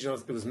that right? original.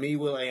 It was me,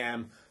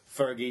 Will.i.am,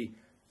 Fergie,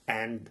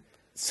 and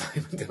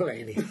Simon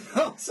Delaney.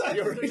 Oh, sorry.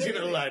 The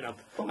original lineup.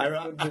 Oh, my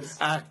goodness.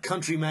 A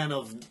countryman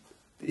of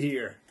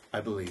here,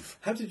 I believe.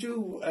 How did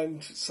you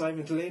and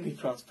Simon Delaney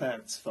cross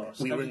paths first?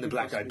 We How were did in the you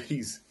Black cross Eyed paths?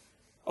 Peas.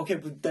 Okay,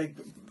 but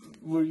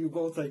were you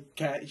both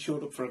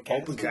showed up for a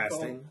casting? Open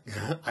casting.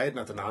 I had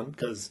nothing on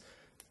because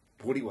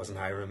Woody wasn't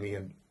hiring me,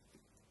 and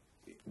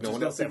no Just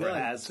one else nothing ever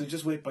on. has. So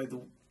just wait by the.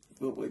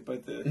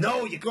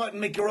 No, you go out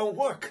and make your own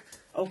work.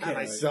 Okay. And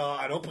I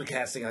saw an open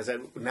casting. I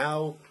said,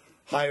 now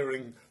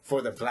hiring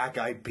for the Black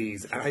Eyed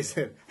Peas. And I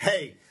said,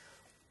 hey,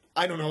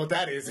 I don't know what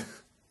that is,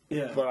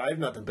 Yeah. but I have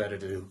nothing better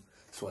to do.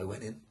 So I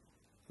went in.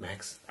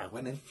 Max, I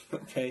went in.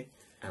 Okay.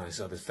 And I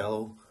saw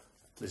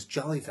this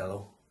jolly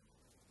fellow,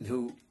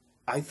 who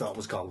I thought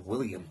was called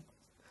William.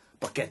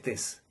 But get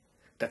this,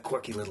 that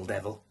quirky little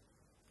devil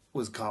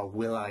was called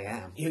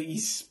Will.i.am. He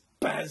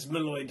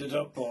spasmaloided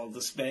up all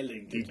the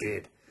spelling. He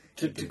did.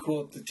 To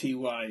quote the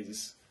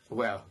TYs.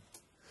 Well,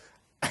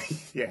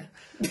 yeah.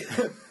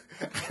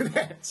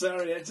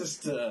 Sorry, I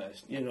just,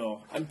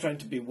 I'm trying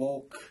to be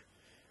woke.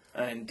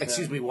 And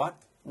Excuse me, what?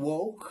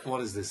 Woke?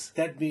 What is this?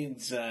 That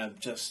means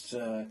just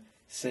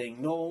saying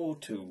no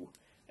to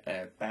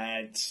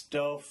bad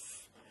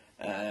stuff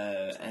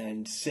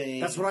and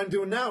saying... That's what I'm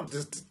doing now,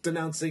 just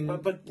denouncing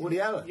But Woody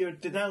Allen. You're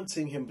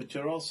denouncing him, but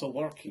you're also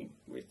working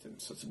with him,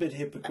 so it's a bit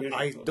hypocritical.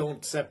 I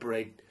don't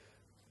separate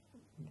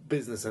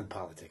business and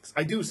politics.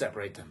 I do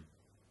separate them.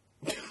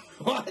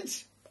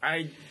 What?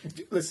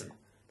 Listen,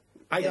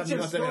 I got Get your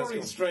nothing else story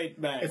going. straight,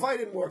 man. If I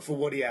didn't work for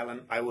Woody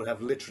Allen, I would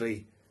have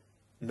literally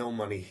no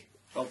money.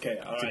 Okay,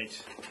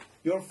 alright.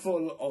 You're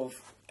full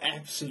of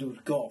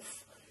absolute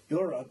guff.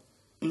 You're a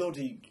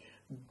bloody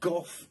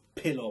guff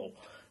pillow.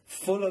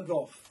 Full of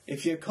guff.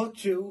 If you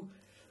cut you,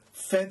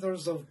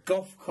 feathers of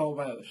guff come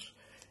out.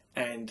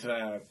 And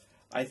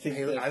I think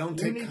Hey, that I don't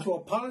you think- need to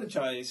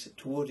apologise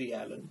to Woody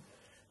Allen.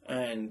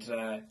 And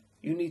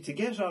you need to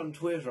get on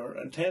Twitter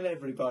and tell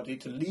everybody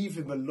to leave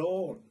him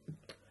alone.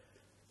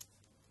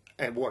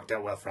 It worked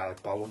out well for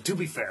Alec Baldwin. To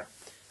be fair,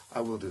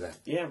 I will do that.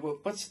 Yeah, well,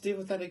 what's the deal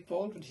with Alec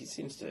Baldwin? He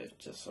seems to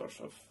just sort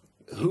of...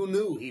 Who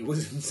knew he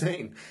was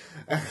insane?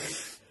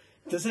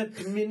 Does that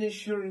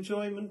diminish your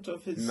enjoyment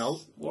of his No.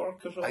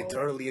 work at all? I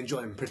thoroughly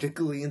enjoy him,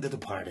 particularly in The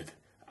Departed.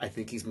 I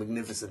think he's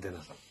magnificent in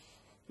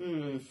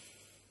it.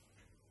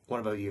 What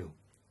about you?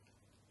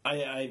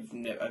 I've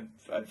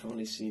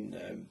only seen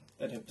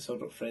that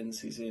episode of Friends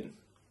he's in.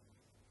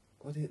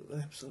 What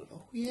episode?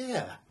 Oh,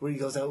 yeah. Where he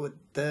goes out with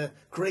the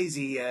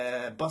crazy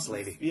bus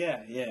lady.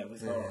 Yeah,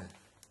 with her.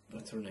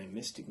 What's her name?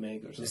 Mystic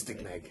Meg or something.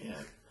 Mystic Meg. Yeah.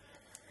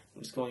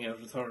 was going out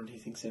with her, and he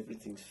thinks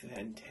everything's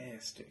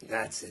fantastic.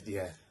 That's it,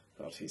 yeah.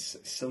 But he's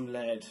some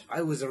lad.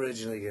 I was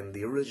originally in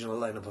the original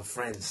lineup of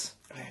Friends.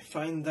 I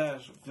find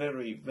that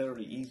very,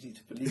 very easy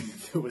to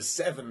believe. There was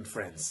 7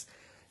 friends.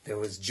 There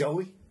was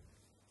Joey,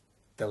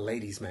 the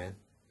ladies' man.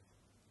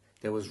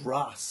 There was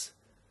Ross,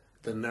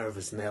 the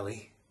nervous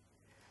Nelly.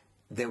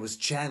 There was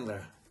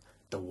Chandler,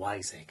 the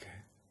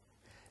wiseacre.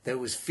 There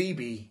was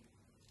Phoebe,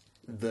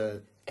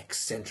 the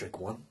eccentric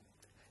one.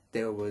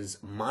 There was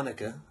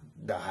Monica,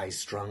 the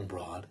high-strung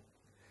broad.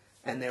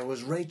 And there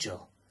was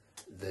Rachel,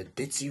 the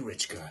ditzy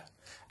rich girl.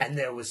 And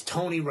there was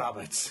Tony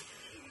Roberts,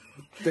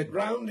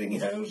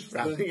 rounding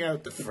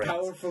out the Friends.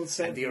 powerful sentence.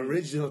 And the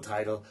original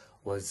title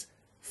was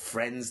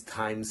Friends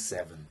times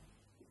 7.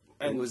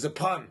 It was a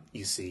pun,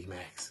 you see,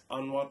 Max.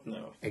 On what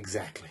now?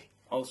 Exactly.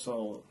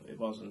 Also, it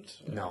wasn't.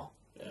 No.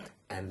 Yeah.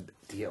 And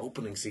the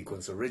opening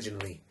sequence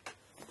originally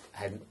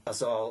had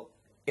us all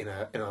in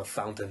a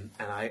fountain,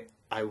 and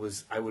I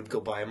would go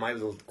by. My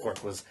little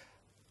quirk was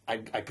I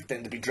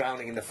pretend to be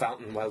drowning in the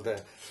fountain while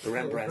the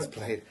Rembrandts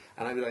played,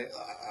 and I'd be like,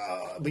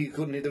 but you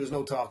couldn't. There was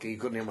no talking. You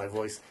couldn't hear my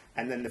voice,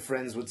 and then the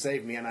friends would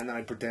save me, and then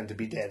I'd pretend to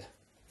be dead.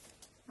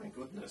 My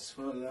goodness.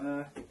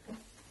 Well,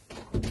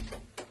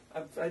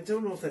 I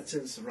don't know if that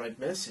sends the right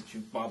message. You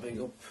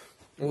bobbing up.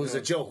 It was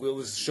a joke. It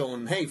was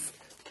showing, hey,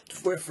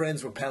 we're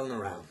friends. We're palling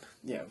around.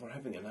 Yeah, we're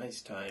having a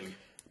nice time.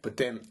 But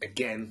then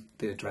again,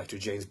 the director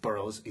James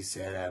Burrows, he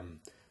said,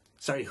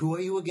 "Sorry, who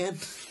are you again?"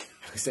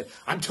 I said,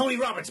 "I'm Tony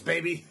Roberts,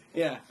 baby."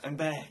 Yeah, I'm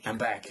back. I'm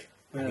back.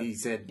 Yeah. And he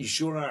said, "You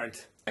sure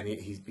aren't?" And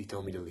he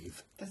told me to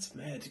leave. That's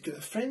mad.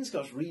 Friends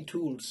got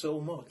retooled so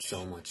much.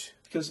 So much.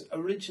 Because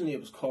originally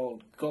it was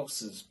called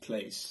Gus's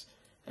Place.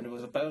 And it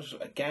was about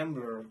a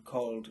gambler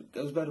it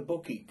was about a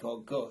bookie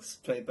called Gus,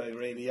 played by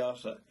Ray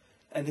Liotta.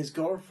 And his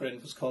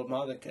girlfriend was called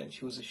Monica, and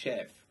she was a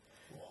chef.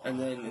 Wow. And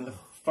then in the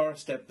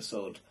first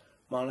episode,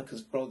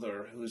 Monica's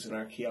brother, who's an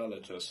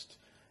archaeologist,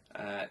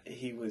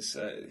 he was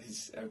a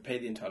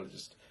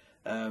paleontologist,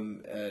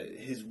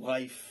 his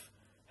wife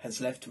has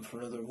left him for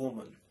another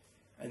woman.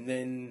 And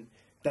then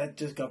that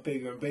just got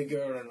bigger and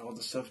bigger, and all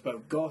the stuff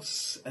about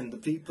Gus and the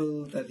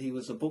people that he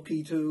was a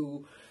bookie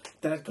to,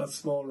 that got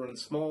smaller and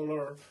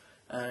smaller.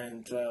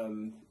 And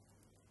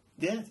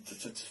yeah,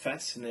 it's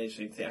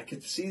fascinating. I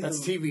could see That's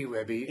them TV,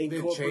 Webby. It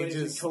incorporating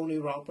changes. Tony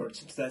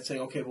Roberts into that,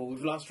 saying, okay, well,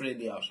 we've lost Ray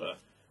Liotta.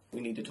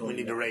 We need a Tony. We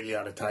need a Ray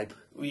Liotta type.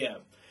 Yeah.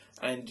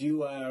 And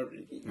you're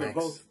Max.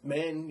 both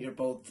men, you're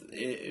both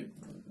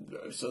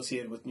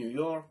associated with New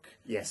York.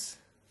 Yes.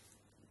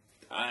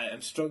 I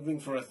am struggling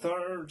for a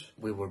third.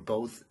 We were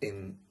both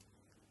in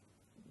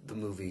the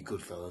movie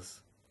Goodfellas.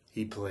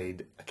 He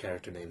played a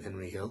character named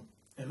Henry Hill.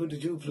 And who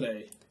did you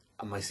play?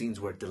 And my scenes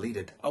were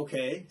deleted.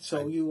 Okay,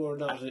 so you were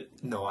not...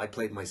 No, I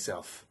played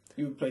myself.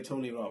 You would play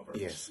Tony Roberts.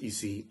 Yes, you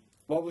see...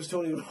 What was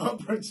Tony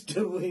Roberts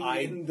doing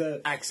in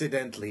the...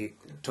 accidentally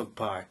took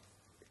part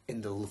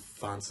in the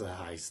Lufthansa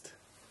heist.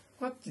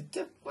 What?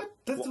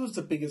 That was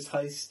the biggest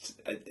heist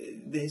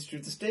in the history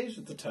of the state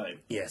at the time.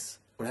 Yes.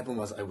 What happened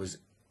was I was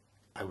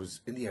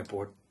in the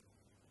airport.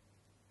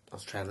 I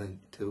was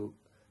travelling to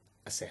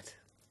a set.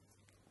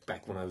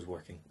 Back when I was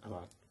working a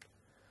lot.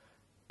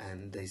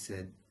 And they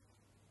said...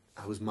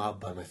 I was mobbed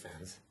by my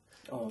fans.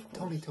 Oh, of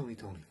course. Tony.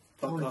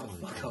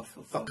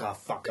 Fuck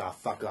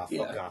off.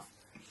 Yeah.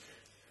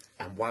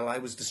 And while I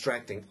was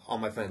distracting all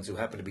my fans, who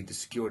happened to be the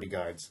security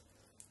guards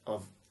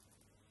of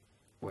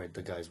where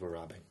the guys were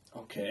robbing,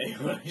 Okay,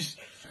 right.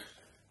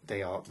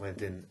 they all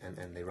went in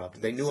and they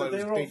robbed. They knew So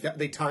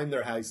they timed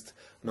their heist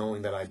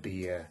knowing that I'd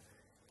be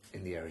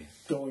in the area.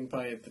 Going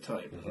by at the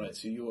time, right?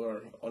 So you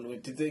were on.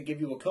 Did they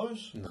give you a cut?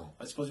 No.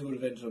 I suppose you would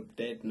have ended up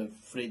dead in a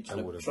fridge in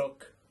a would've.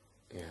 truck.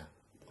 Yeah.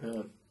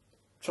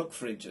 Truck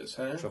fridges,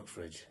 huh? Truck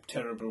fridge.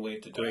 Terrible way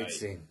to die. Great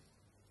scene.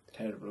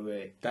 Terrible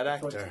way. That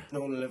actor. But no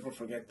one will ever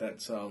forget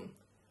that song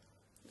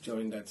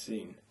during that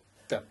scene.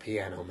 The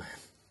Piano Man.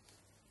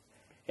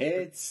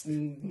 It's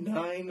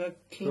 9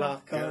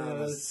 o'clock on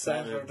a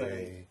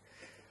Saturday.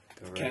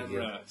 The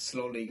Camera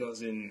slowly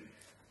goes in.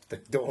 The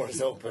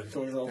door's open.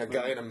 Door's open. A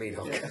guy in a meat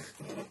hook.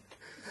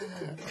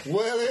 Yeah.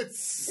 Well,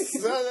 it's...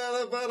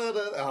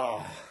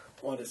 Oh.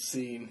 What a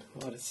scene.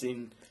 What a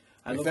scene.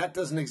 And If look, that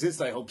doesn't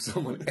exist, I hope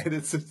someone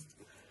edits it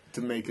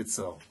to make it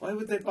so. why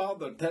would they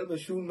bother? Thelma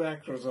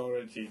Schoonmaker's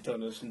already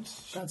done it. And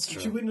That's Did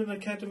true. she win an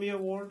Academy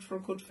Award for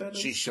Goodfellas?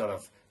 She should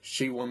have.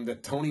 She won the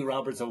Tony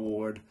Roberts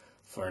Award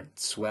for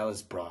Swell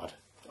as Broad.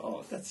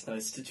 Oh, that's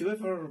nice. Did you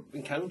ever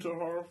encounter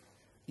her?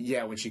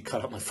 Yeah, when she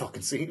cut up my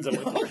fucking scenes. I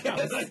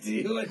went, Do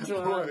you enjoy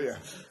Oh, her? yeah.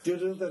 Do you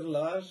do that a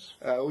lot?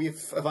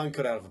 if I'm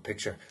cut out of a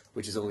picture,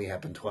 which has only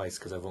happened twice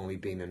because I've only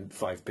been in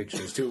 5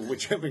 pictures too,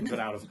 which have been cut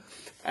out of,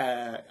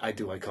 I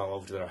call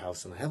over to their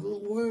house and I have a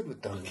little word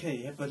with them. Okay,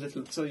 you have a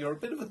little... So you're a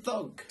bit of a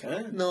thug,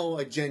 huh? No,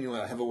 I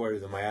genuinely have a word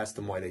with them. I ask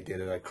them why they did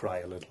it. I cry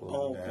a little.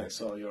 Oh, and, okay,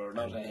 so you're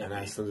not a and heavy.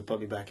 ask them to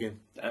put me back in.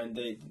 And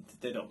they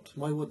don't.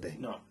 Why would they?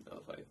 No,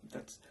 like,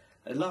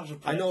 A lot of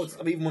pressure. I know,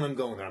 even when I'm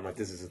going there, I'm like,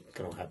 this isn't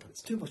going to happen.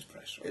 It's too much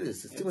pressure. It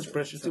is. It's too much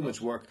pressure, too much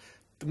work.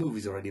 The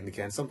movie's already in the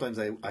can. Sometimes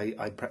I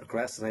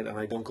procrastinate and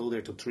I don't go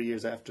there till 3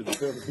 years after the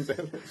film comes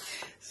out.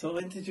 So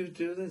when did you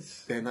do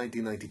this?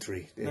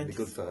 1993, in the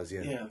Goodfellas,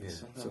 yeah.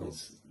 So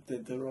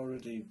they're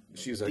already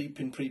She was deep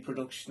in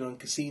pre-production on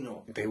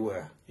Casino. They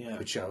were. Yeah.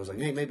 Which I was like,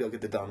 hey, maybe I'll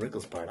get the Don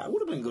Rickles part. I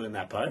would have been good in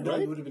that part, No,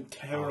 right? it would have been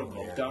terrible.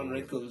 Oh, yeah. Don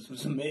Rickles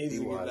was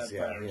amazing He was, in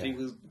yeah, that part. yeah. He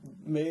was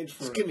made for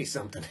Just it. give me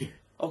something.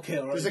 Okay,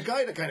 all right. There's a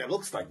guy that kind of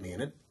looks like me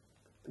in it.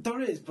 There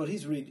is, but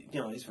he's really,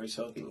 he's very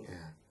subtle. Yeah.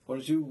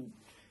 Whereas you,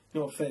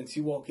 no offence,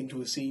 you walk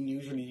into a scene,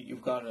 usually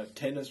you've got a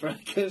tennis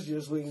racket you're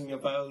swinging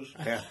about.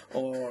 Yeah.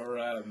 Or,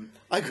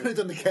 I could have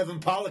done the Kevin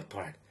Pollak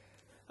part.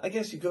 I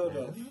guess you could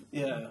have.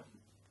 Yeah.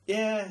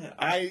 Yeah.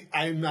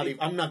 I'm not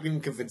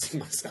even convincing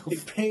myself.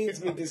 It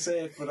pains me to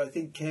say it, but I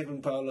think Kevin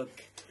Pollak,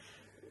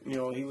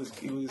 he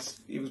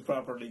was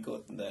properly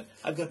good in that.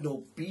 I've got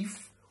no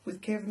beef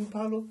with Kevin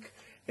Pollak.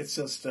 It's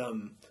just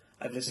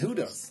I've listened. Who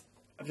does?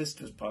 I've listened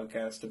to his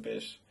podcast a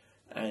bit,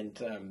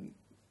 and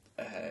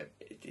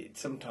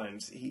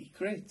sometimes he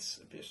creates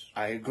a bit.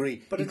 I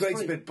agree. But he it's creates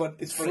free. a bit, but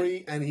it's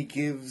free, and he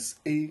gives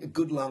a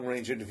good long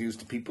range interviews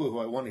to people who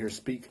I want to hear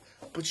speak.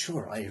 But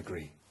sure, I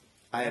agree.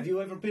 Have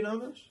you ever been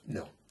on it?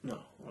 No. No.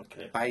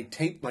 Okay. I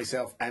tape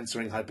myself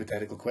answering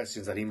hypothetical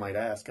questions that he might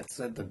ask. I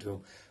sent them to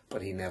him,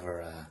 but he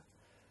never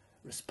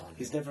responded.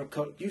 He's never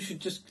cut. You should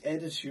just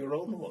edit your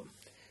own one.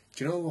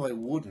 Do you know who I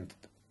wouldn't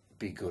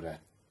be good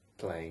at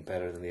playing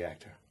better than the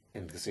actor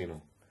in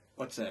Casino?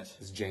 What's that?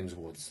 It's James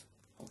Woods.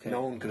 Okay.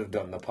 No one could have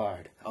done the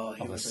part Oh,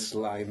 he of a was a-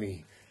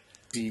 slimy,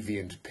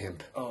 deviant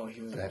pimp. Oh,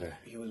 he was better.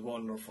 He was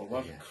wonderful.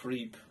 What Yeah. a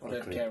creep What a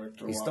that creep.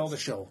 character He was. stole the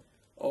show.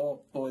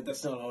 Oh boy,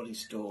 that's not all he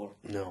stole.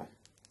 No.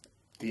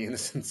 The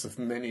innocence of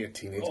many a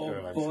teenage Oh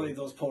girl, I'm boy, sure.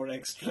 those poor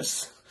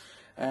extras.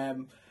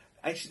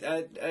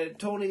 Actually,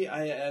 Tony,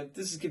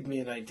 this has given me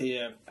an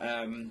idea.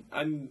 I'm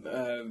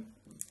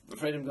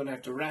afraid I'm going to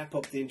have to wrap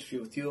up the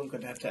interview with you. I'm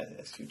going to have to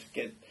ask you to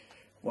get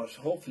what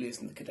hopefully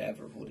isn't the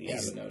cadaver of Woody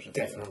He's Allen out of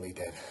definitely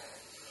dead.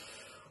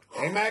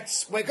 Hey,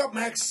 Max, wake up,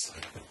 Max.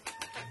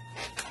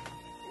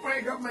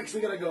 Wake up, Max,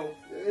 we gotta go.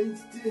 And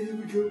we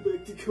go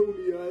back to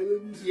Coney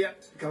Island.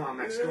 Yep, come on,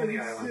 Max, go on the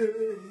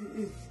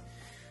island.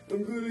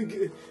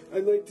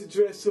 I'd like to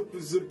dress up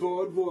as a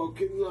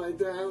boardwalk and lie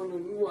down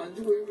and watch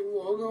women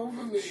walk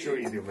over me. Sure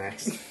you do,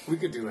 Max. We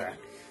could do that.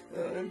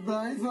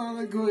 Bye,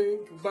 Father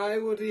Quigg. Bye,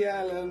 Woody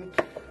Allen.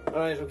 All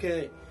right,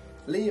 okay.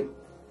 Liam,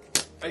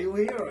 are you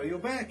here? Are you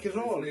back at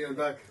all? I'm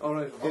back. All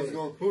right, okay. How's it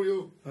going? Who are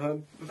you?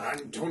 Um,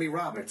 I'm Tony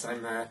Roberts.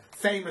 I'm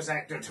famous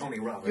actor Tony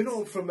Roberts. you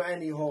know from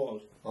Annie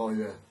Hall. Oh,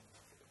 yeah.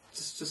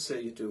 Just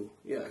say you do.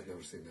 Yeah. I've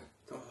never seen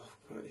that.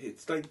 Oh,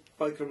 it's like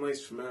Biker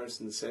Mice from Mars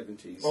in the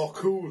 70s. Oh,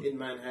 cool. In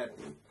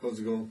Manhattan. How's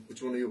it going?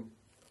 Which one are you?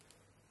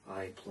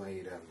 I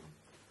played,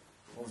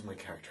 what was my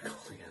character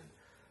called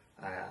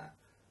again?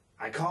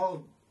 I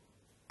called,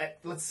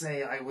 let's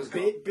say I was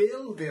called...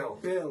 Bill? Bill.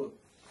 Bill.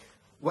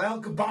 Well,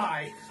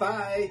 goodbye.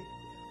 Bye.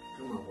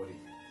 Come on, Woody.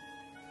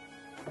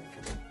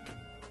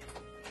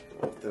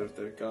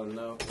 They're gone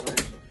now.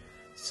 Right.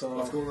 So,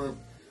 What's going on?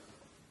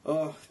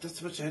 oh,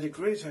 that's what I had a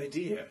great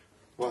idea.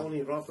 What?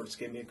 Tony Roberts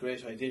gave me a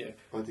great idea.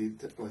 What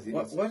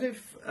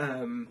If,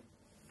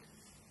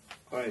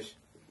 right,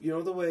 you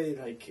know the way,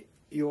 like,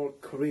 your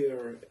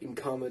career in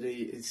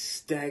comedy is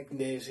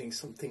stagnating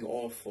something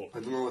awful. I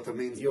don't know what that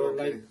means. You're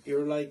but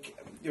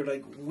okay.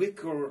 like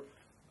wicker.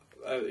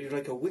 You're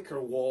like a wicker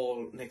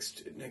wall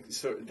next to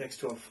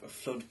a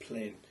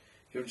floodplain.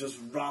 You're just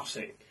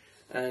rotting.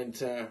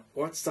 And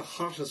what's the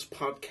hottest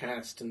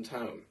podcast in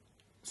town?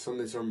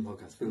 Sunday Sermon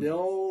Podcast. Film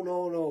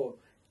No.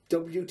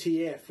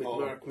 WTF with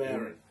Mark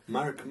Maron.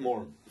 Mark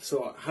Moran.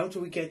 So how do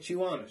we get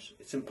you on it?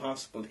 It's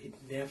impossible. He'd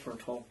never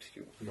talk to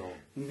you. No.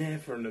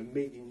 Never in a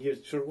million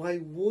years. Sure, why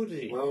would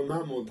he? Well,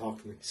 Matt won't talk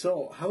to me.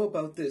 So how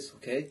about this,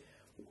 okay?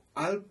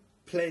 I'll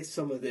play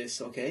some of this,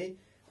 okay?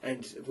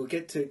 And we'll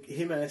get to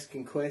him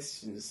asking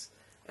questions,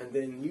 and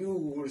then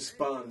you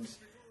respond,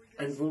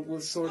 and we'll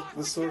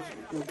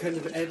kind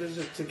of edit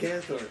it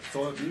together.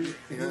 So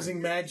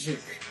Using magic.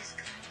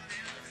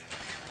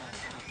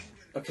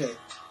 Okay.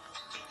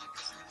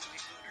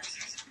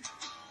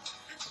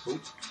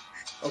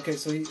 Okay,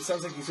 so it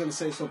sounds like he's going to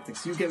say something.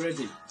 So you get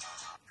ready.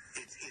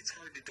 It's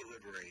hard to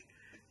deliberate,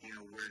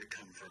 where to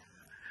come from.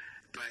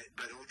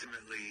 But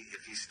ultimately,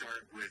 if you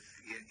start with,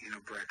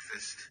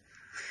 breakfast,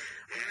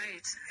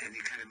 Right. and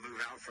you kind of move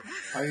out from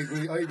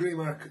there. I agree,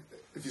 Mark.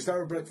 If you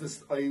start with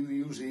breakfast, I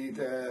usually eat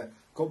a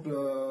couple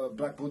of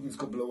black puddings,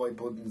 couple of white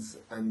puddings,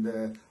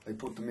 and I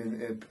put them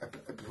in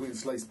between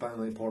sliced pan,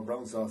 and I pour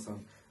brown sauce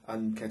on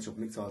and ketchup,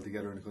 mix all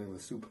together in a kind of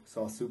a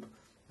sauce soup,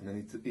 and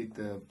then eat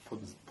the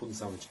pudding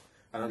sandwich.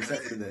 And I'm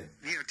set for the day.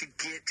 To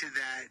get to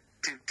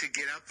that, to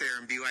get up there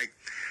and be like,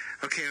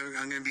 okay,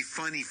 I'm going to be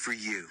funny for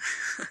you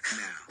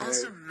now.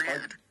 Also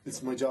mad.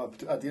 It's my job.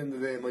 At the end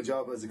of the day, my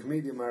job as a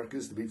comedian, Mark,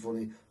 is to be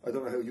funny. I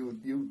don't know how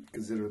you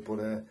consider it, but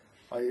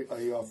I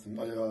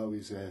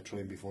always try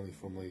and be funny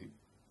for my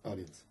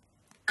audience.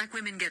 Black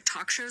women get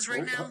talk shows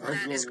right now. How's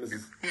That it is, going,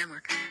 Mrs.? yeah,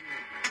 Mark.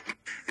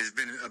 It's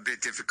been a bit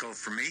difficult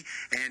for me.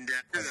 And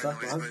That's that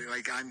that, noise, man. but,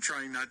 like, I'm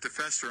trying not to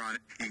fester on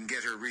it. You can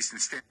get her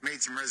recent stamp,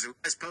 made some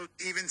resolutions,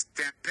 even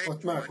stamp paper,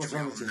 What, Mark, which what's we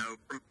wrong all with you? know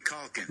from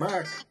Calkin.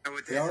 Mark, Know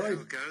what you all how right?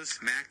 it goes?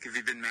 Mac, have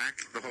you been Mac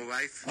the whole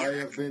life? I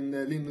have been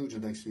Liam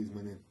Nugent, actually, is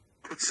my name.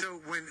 So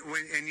when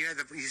and you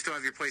still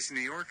have your place in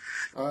New York?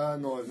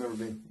 No, I've never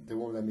been. They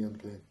won't let me on the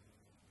plane.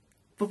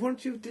 But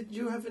did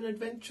you have an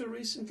adventure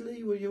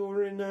recently where you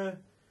were in a...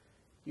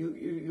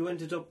 You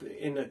ended up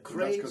in a That's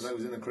crate? because I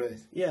was in a crate.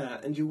 Yeah,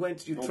 and you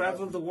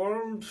travelled the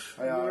world.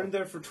 You were in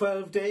there for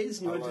 12 days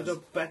and you I ended was.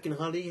 up back in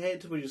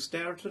Holyhead where you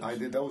started. I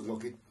did, that was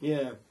lucky.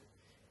 Yeah.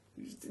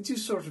 Did you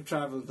sort of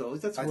travel though?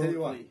 That's I tell you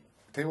what. worldly.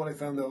 Tell you what I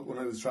found out when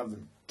I was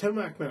travelling. Tell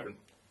Mark Maron.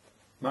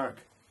 Mark.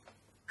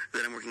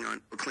 That I'm working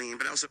on clean,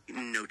 but also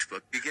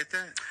notebook. You get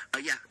that?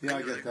 Yeah. Yeah, I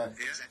know get that.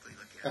 Yeah. Exactly.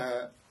 Like,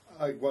 yeah.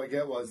 What I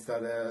get was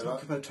that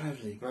Talk about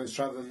travelling. when I was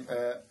travelling,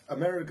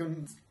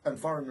 Americans and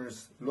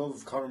foreigners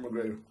love Conor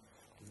McGregor.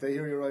 If they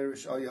hear you're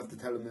Irish, all you have to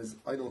tell them is,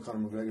 I know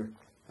Conor McGregor,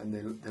 and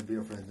they'll be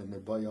your friends and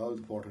they'll buy you all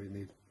the water you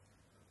need.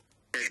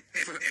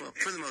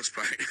 For the most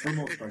part. For the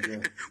most part, yeah.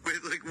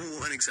 With like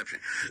one exception.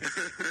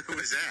 Who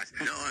was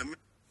that? No, I'm.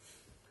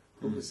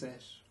 Who was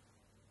that?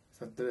 Is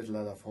that the little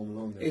lad off Home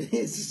Alone there? It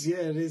is, yeah,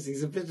 it is.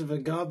 He's a bit of a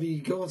gobby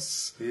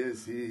Gus. He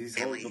is. He's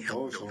Family holding up the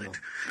whole helped show build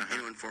now. it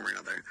in one form or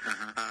another.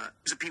 It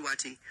was a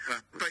PYT.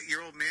 But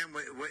your old man,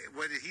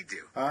 what did he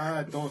do?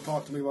 Don't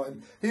talk to me about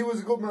him. He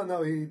was a good man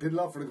now. He did a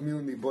lot for the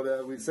community,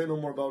 but we'll say no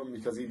more about him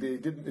because it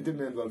didn't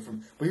end well for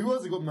him. But he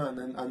was a good man,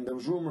 and there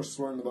was rumours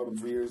swirling about him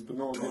for years, but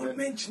no one Don't did it.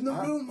 mention the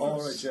rumours.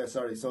 All right, yeah,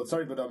 sorry. So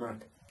sorry about that,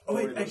 Mark. Oh Don't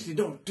wait, worry about actually,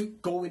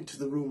 don't go into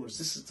the rumours.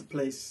 This is the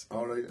place.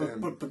 All right,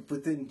 But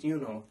within,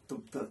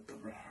 the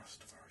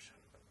rehearsed version.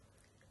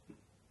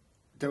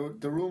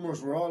 The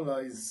rumours were all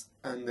lies,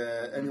 and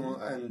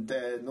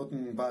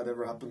nothing bad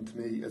ever happened to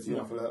me as a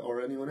young fella,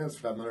 or anyone else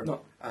for that matter.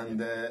 No.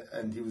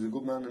 And he was a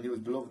good man, and he was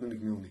beloved in the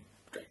community.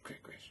 Great.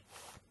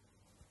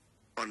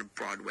 On a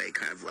Broadway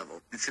kind of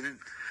level. Incident?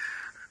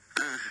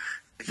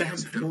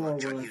 Vamp more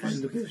when I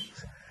find the bit.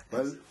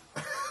 Well,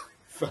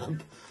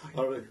 vamp.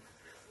 All right.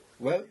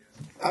 Well,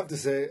 I have to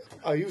say,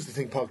 I used to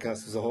think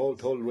podcasts was a whole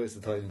total waste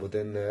of time, but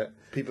then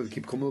people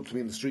keep coming up to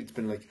me in the streets,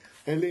 being like,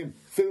 "Hey, Liam,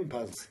 Film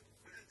Palz,"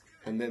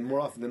 and then more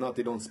often than not,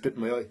 they don't spit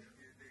in my eye,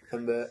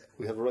 and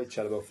we have a right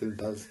chat about Film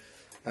Palz.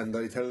 And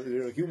I tell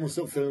them, like, "You must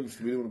love films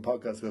to be doing a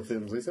podcast about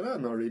films." I said,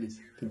 "Not really.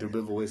 I think they're a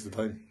bit of a waste of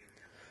time."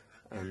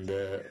 And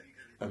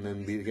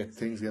then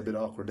things get a bit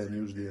awkward then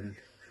usually, and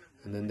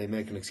then they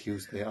make an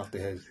excuse. They off the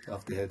head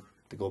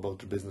to go about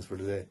their business for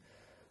the day.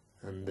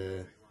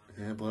 And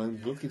yeah, but I'm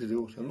lucky to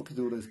do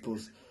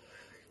it.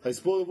 I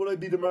suppose would I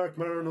be the Mark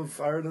Maron of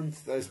Ireland?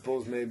 I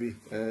suppose maybe.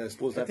 I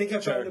think I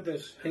found a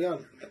bit. Hang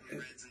on.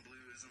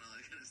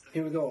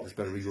 Here we go. That's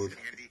better be good.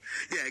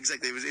 Yeah,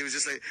 exactly. It was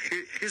just like,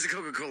 here's a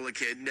Coca-Cola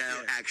kid,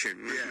 now action.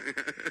 Yeah.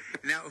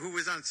 Now, who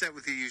was on set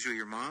with you usually?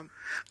 Your mom?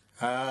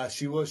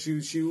 She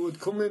would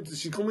come into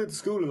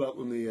school a lot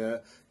with me,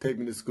 take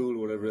me to school or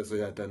whatever else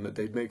like that, and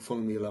they'd make fun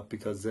of me a lot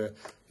because it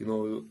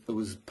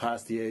was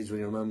past the age when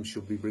your mum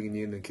should be bringing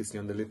you in and kissing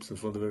you on the lips in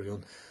front of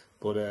everyone.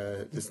 But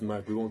listen,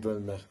 Mark, we won't dwell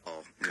on that.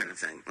 Oh, kind of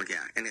thing. Like, yeah,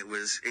 and it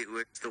was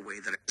the way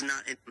that it's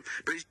not.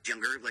 But he's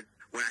younger. Like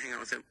when I hang out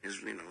with him,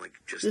 is like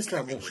just This lad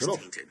everything won't was shut up.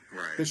 tainted.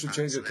 Right. They should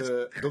change it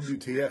to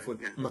WTF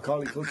with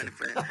Macaulay I'm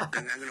Culkin.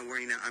 going to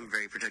worry now. I'm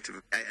very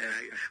protective.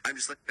 I'm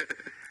just like How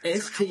old were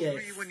you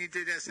STF. when you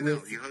did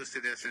SNL? You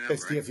hosted SNL, right?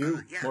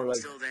 STFU, yeah, more I'm like.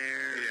 still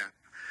there. Yeah.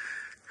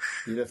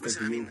 You left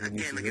Listen, STFU I mean, when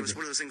you again, like used it was to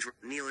one of those things where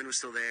Nealon was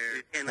still there,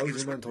 and How like it was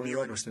was your man Tony Nealon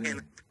Roberts, was, didn't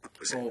and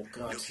Oh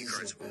God, no cue he's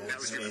cards. so bad. That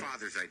was your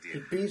father's He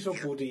idea. beat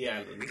up Woody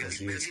Allen. Because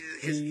he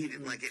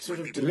didn't like it sort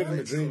when of people living the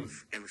would dream.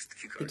 move, and it was the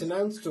cue He cards.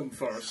 denounced him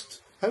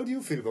first. How do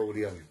you feel about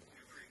Woody Allen?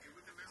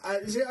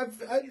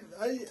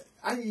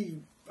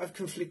 I've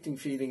conflicting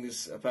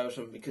feelings about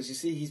him because you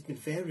see he's been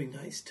very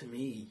nice to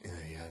me. Yeah,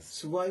 he has.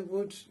 So why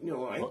would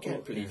I can't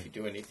what- believe yeah. you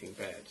do anything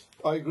bad.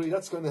 I agree.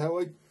 That's kind of how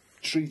I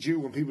treat you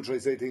when people try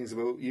to say things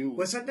about you.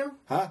 What's that now?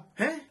 Huh?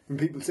 Huh? When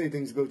people say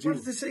things about you. What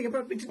is they saying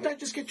about me? Didn't I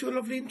just get you a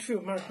lovely interview,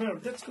 Mark Maron?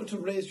 That's going to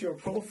raise your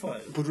profile.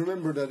 But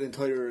remember that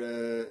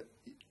entire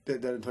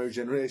that entire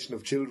generation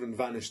of children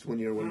vanished one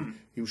year when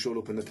you showed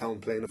up in the town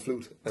playing a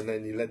flute, and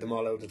then you led them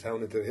all out of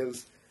town into the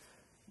hills,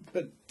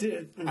 But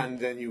and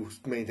then you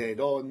maintained,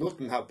 "Oh,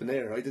 nothing happened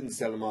there. I didn't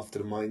sell them off to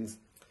the mines."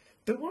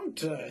 there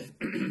weren't.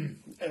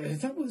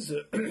 That was.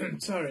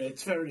 Sorry,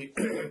 it's very,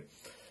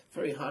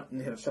 very hot in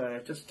here. Sorry,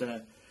 I'm just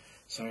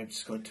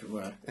going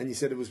to. And you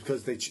said it was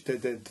because the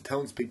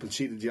townspeople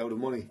cheated you out of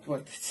money.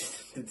 What?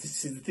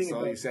 This is the thing So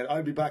about. you said,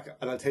 "I'll be back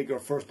and I'll take your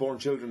firstborn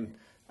children,"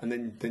 and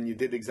then you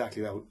did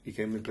exactly that. You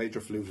came and played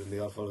your flute, and they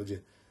all followed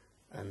you,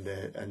 and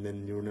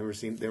then you were never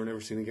seen. They were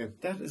never seen again.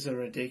 That is a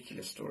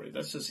ridiculous story.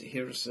 That's just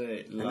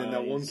hearsay. And then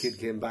that one kid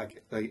came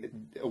back like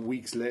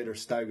weeks later,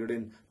 staggered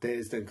in,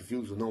 dazed and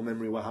confused with no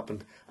memory of what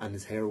happened, and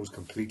his hair was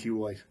completely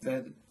white.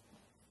 That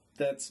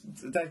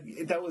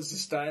was the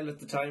style at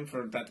the time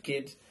for that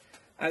kid.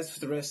 As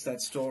for the rest of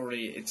that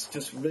story, it's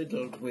just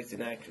riddled with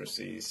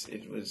inaccuracies.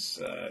 It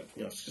was,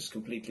 it's just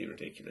completely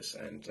ridiculous,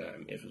 and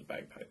it was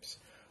bagpipes.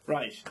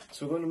 Right,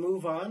 so we're going to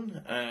move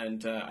on,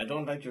 and I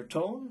don't like your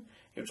tone.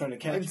 You're trying to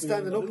catch I'm me.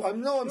 standing up.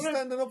 I'm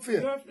standing up for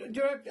you.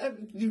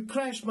 You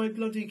crashed my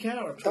bloody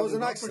car. That was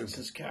an Roberts'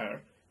 accident.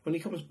 car. When he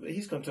comes,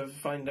 he's going to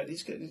find out.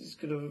 He's going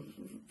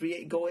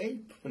to go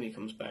ape when he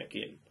comes back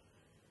in.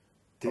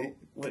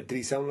 Did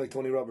he sound like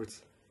Tony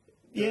Roberts?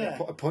 Yeah.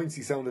 At points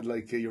he sounded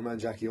like your man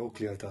Jackie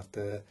Oakley, I thought,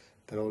 that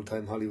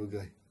old-time Hollywood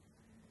guy.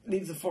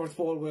 Leave the fourth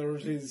wall where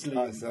it is,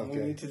 Liam. It's okay.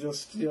 We need to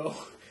just, So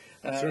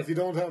if you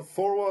don't have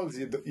 4 walls,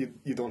 you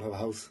don't have a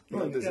house.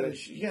 Well, you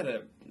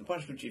gotta,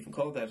 what would you even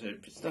call that?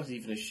 It's not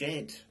even a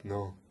shed.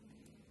 No.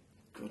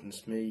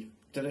 Goodness me.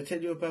 Did I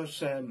tell you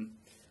about,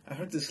 I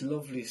heard this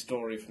lovely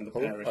story from the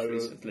parish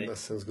recently. That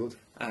sounds good.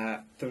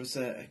 There was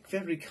a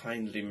very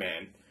kindly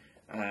man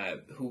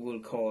who we'll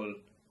call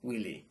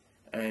Willie.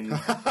 And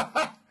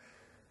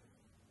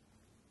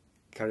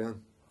Carry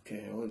on.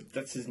 okay, well,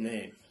 that's his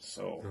name,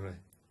 so All right.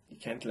 you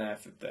can't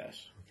laugh at that.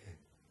 Okay.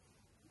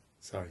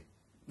 Sorry.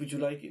 Would you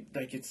like it,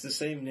 like it's the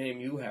same name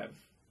you have?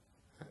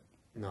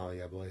 No,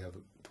 yeah, but I have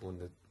the one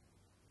that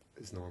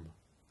is normal.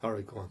 All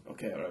right, go on.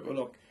 Okay, all right. Well,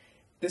 look,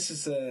 this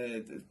is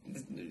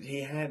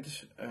he had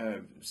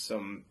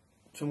someone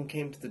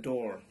came to the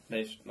door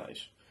late at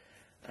night,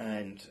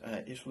 and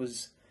it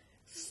was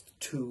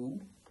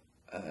 2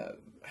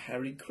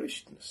 Hare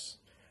Krishnas,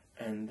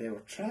 and they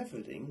were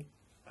travelling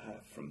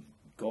from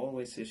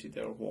Galway City.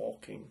 They were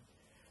walking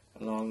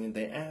along, and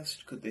they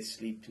asked, could they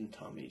sleep in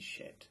Tommy's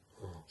shed?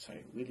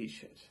 Sorry, Willie's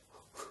shed.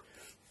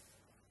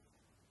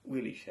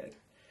 Willie's shed.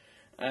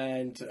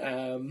 And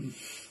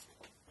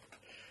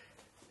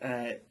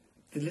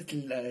the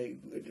little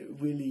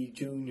Willie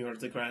Jr.,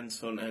 the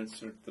grandson,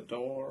 answered the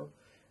door,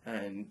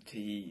 and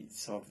he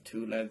saw the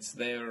 2 lads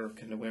there,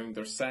 kind of wearing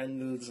their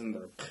sandals and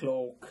their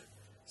cloak,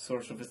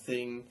 sort of a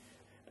thing.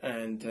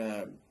 And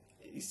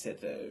he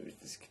said,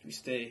 "Can we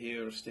stay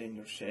here or stay in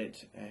your shed?"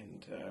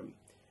 And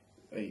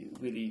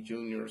Willie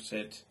Jr.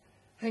 said,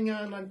 "Hang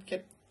on, I'll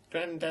get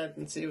Grandad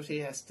and see what he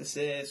has to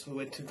say." So we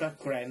went and got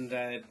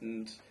Grandad,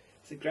 and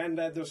said,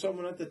 "Grandad, there's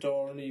someone at the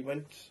door," and he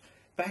went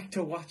back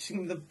to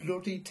watching the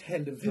bloody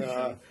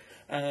television.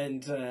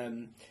 And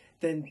then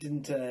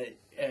didn't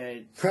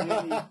really,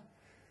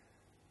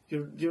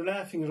 you're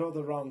laughing at all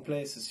the wrong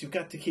places. You've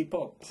got to keep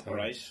up, all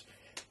right?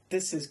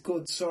 This is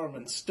good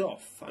sermon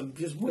stuff. I'm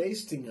just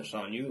wasting it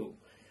on you.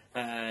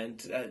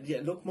 And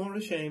look more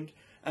ashamed.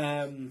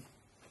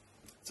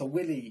 So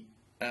Willie,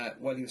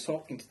 while he was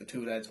talking to the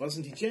 2 lads,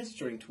 wasn't he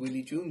gesturing to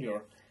Willie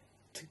Jr.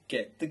 to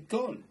get the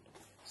gun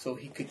so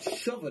he could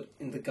shove it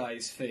in the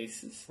guys'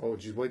 faces? Oh,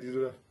 geez, why did you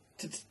do that?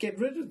 To get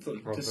rid of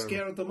them, to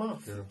scare them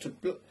off. Yeah.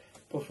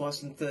 But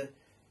wasn't the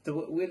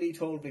Willie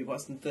told me,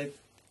 wasn't the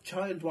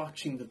child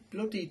watching the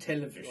bloody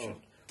television?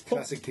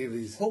 Classic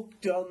TVs.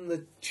 Hooked on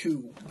the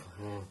tube,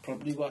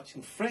 probably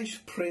watching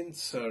Fresh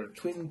Prince or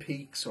Twin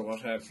Peaks or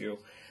what have you,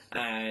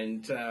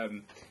 and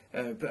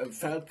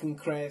Falcon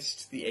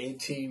Crest, the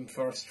A-Team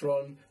first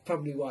run,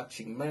 probably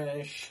watching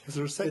MASH, Is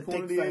there a the second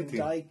one Dick of the Van A-Team?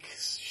 Dyke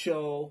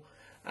show,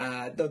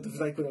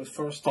 like when it was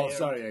first Oh, aired.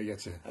 sorry, I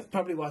get you. I was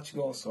probably watching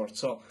all sorts.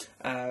 So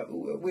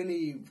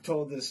Willie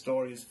told this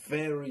story. It's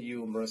very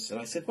humorous. And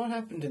I said, "What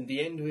happened in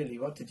the end, Willie?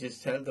 What did you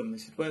tell them?" He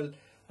said, "Well,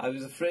 I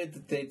was afraid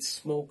that they'd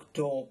smoke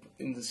dope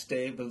in the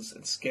stables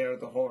and scare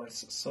the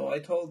horse, so I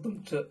told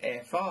them to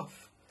F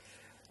off."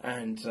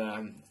 And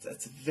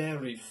that's a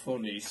very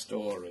funny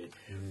story.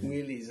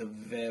 Willie's a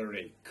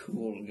very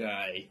cool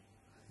guy.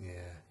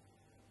 Yeah.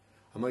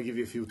 I might give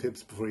you a few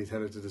tips before you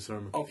tell it to the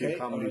sermon. Okay, A few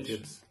comedy alright.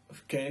 tips.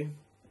 Okay.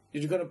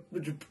 You're going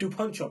to do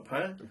punch-up,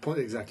 huh?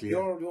 Exactly, yeah.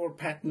 You're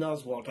Pat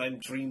Oswalt, I'm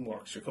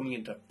DreamWorks. You're coming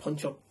in to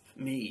punch-up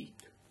me.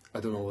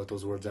 I don't know what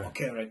those words are.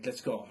 Okay, right,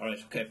 let's go. All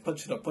right, okay,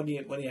 punch it up. What do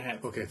you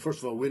have? Okay, first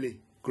of all, Willie,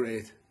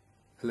 great.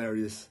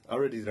 Hilarious.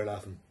 Already they're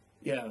laughing.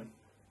 Yeah.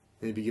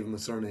 Maybe give him a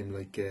surname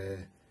like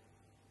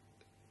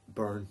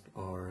Byrne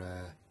or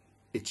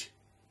Itch.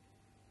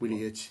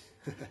 Willie Itch.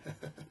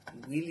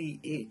 Willie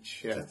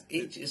Itch. Yeah.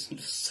 Itch isn't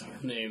a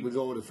surname. We'll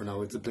go with it for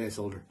now. It's a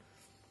placeholder.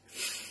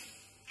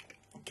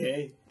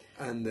 Okay.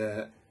 And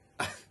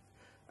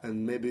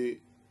and maybe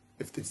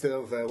if instead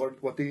of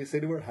what do you say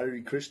they were? Hare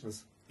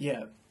Krishnas.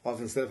 Yeah. Or if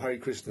instead of Hare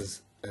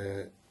Krishnas,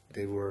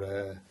 they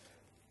were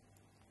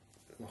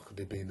what could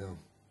they be now?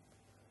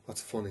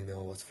 What's funny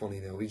now?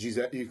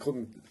 You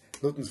couldn't.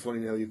 Nothing's funny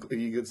now. You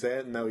could say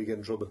it, and now you get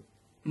in trouble.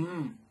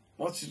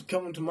 What's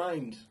coming to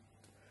mind?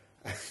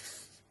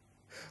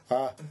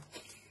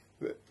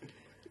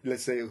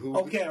 Let's say who.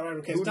 Okay, all right,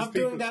 okay. who Stop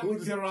does doing that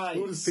with your eyes.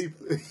 Who does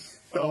people?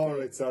 All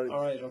right, sorry.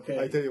 All right, okay.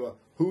 I tell you what.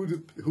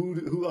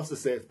 Who has a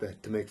safe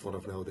bet to make fun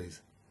of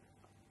nowadays?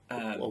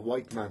 A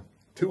white man.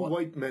 Two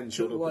white men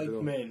showed Two up.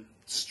 white men.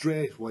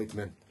 Straight white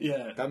men.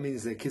 Yeah. That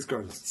means they kiss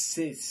girls.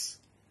 Cis.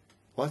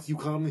 What you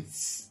call me?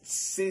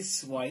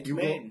 Cis white You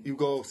men. go. You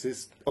go,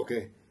 sis.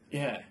 Okay.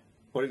 Yeah.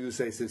 What did you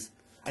say, sis?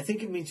 I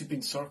think it means you've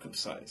been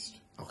circumcised.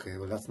 Okay,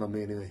 well that's not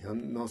me anyway.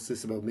 I'm no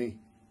sis about me.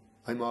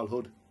 I'm all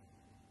hood.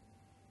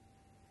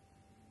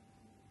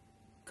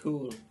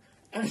 Cool.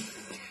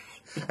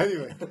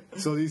 Anyway,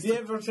 so these. Do you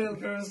ever tell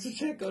girls to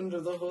check under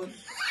the hood?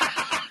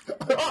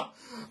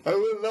 I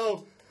will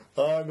now.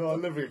 Oh no, I'll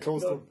never get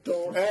close to him.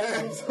 Don't.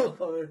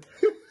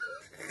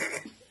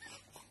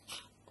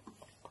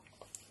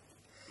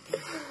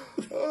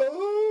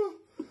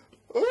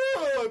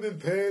 I'm in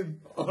pain.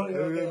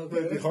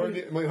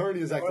 Okay. My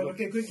hernia is acting Alright, up.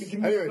 okay, quickly, give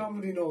me Anyway. your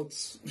comedy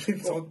notes.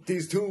 So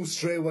these two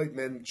stray white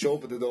men show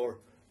up at the door.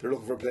 They're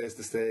looking for a place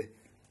to stay,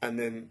 and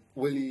then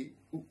Willie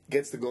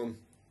gets the gun,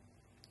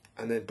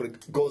 but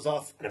it goes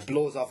off and it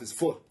blows off his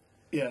foot,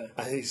 Yeah.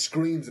 and he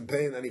screams in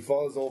pain and he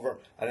falls over,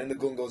 and then the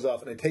gun goes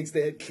off and it takes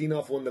the head clean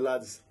off one of the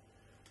lads,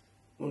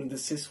 One of the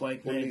cis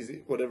white one of men. these,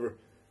 whatever,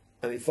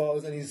 and he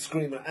falls and he's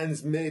screaming, and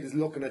his mate is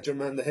looking at your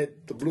man, the head,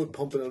 the blood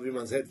pumping out of your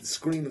man's head,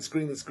 screaming,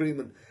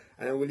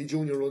 and then Willie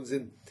Junior runs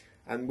in.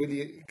 And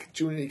Willie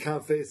Junior, he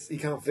can't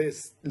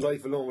face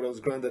life alone without his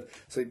granddad.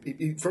 So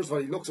he first of all,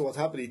 he looks at what's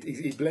happened.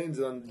 He blames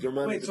it on your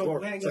man Wait, at the so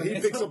door. hang So on. he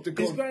picks up the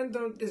gun.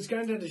 His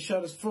granddad has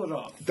shot his foot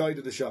off. Died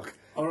of the shock.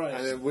 All right.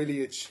 And then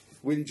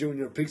Willie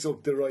Junior picks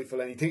up the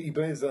rifle and he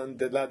blames it on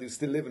the lad who's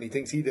still living. He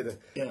thinks he did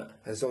it. Yeah.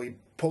 And so he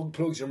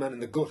plugs your man in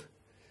the gut.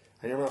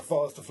 And your man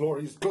falls to the floor.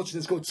 He's clutching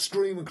his gut,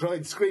 screaming,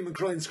 crying.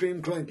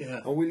 Yeah.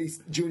 And Willie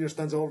Junior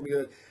stands over me.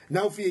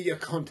 Now for you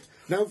cunt.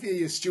 Now for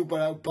you stupid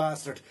out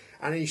bastard.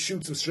 And he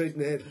shoots him straight in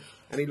the head.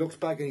 And he looks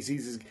back and he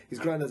sees his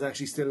granddad's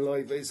actually still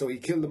alive. So he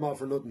killed them all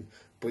for nothing.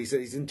 But he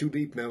said he's in too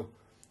deep now.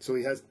 So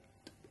he has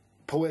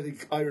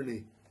poetic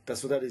irony.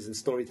 That's what that is in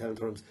storytelling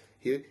terms.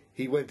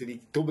 He went and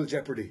he double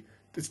jeopardy.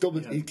 It's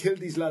double. Yeah. He killed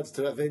these lads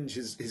to avenge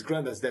his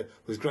granddad's death.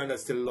 But his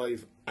granddad's still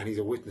alive and he's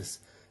a witness.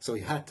 So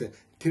he had to.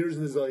 Tears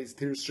in his eyes,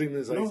 tears streaming in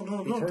his eyes.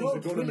 No, He don't. turns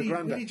the gun on the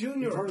granddad. Willie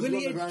Junior. He turns the gun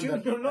Willie on the H.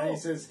 granddad, Junior, no. and he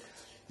says,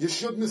 "You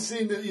shouldn't have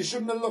seen it. You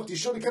shouldn't have looked. You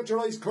should have kept your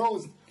eyes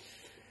closed."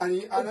 And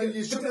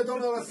you shouldn't have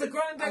done all that. The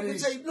granddad And could he-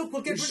 say, "Look,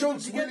 we'll get he rid of them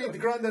shoots together." Willie, the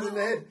granddad, in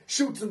the head,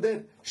 shoots him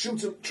dead,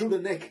 shoots him through the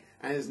neck,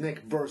 and his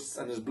neck bursts,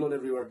 and there's blood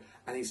everywhere,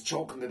 and he's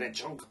choking to death,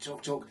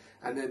 choke,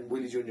 and then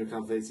Willie Junior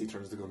can't face. He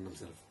turns the gun on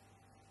himself.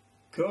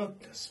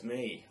 Goodness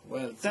me.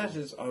 Well, that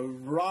is a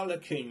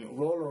rollicking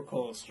roller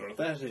coaster.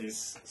 That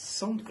is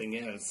something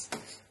else.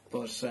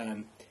 But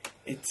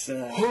it's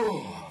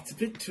a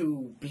bit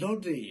too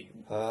bloody,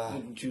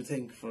 wouldn't you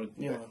think? For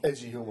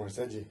Edgy humour, it's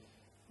edgy.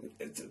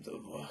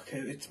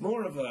 it's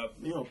more of a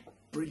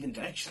brilliant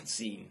action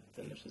scene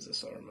than it is a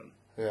sermon.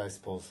 Yeah, I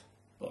suppose.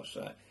 But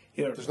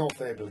here, There's no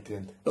fable at the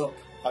end. look,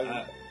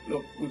 I-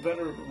 look, we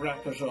better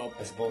wrap it up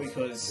I suppose.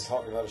 because You're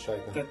talking about a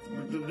shite now.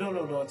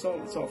 no, it's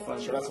all fine.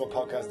 Sure, that's what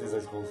podcast is, I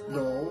suppose.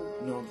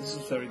 No, this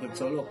is very good.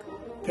 So look,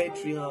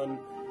 Patreon,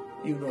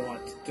 you know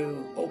what to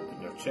do.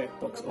 Open your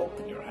checkbooks,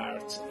 open your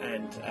hearts,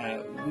 and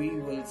we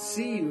will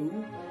see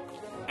you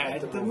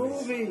at the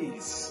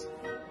movies.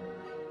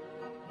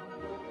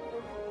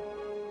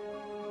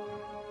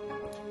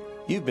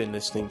 You've been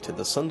listening to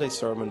the Sunday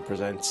Sermon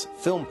Presents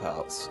Film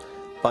Palz,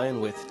 by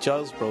and with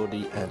Giles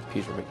Brody and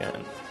Peter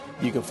McGann.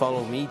 You can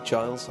follow me,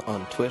 Giles,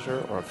 on Twitter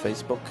or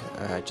Facebook.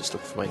 Just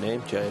look for my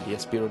name,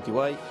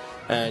 GILESBRODY.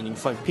 And you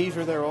can find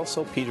Peter there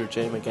also, Peter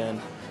J. McGann.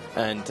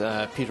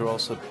 And Peter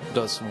also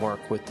does some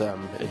work with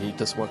he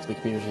does work in the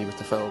community with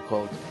a fellow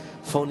called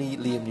Fr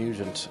Liam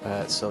Nugent.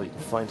 So you can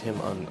find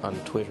him on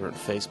Twitter and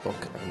Facebook,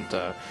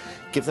 and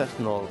give that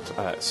an old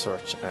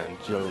search, and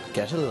you'll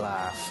get a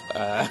laugh.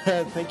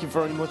 Thank you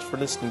very much for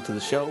listening to the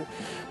show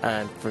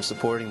and for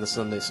supporting the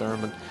Sunday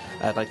Sermon.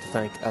 I'd like to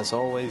thank, as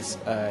always,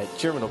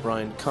 Jeremy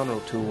O'Brien, Conor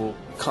O'Toole,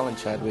 Colin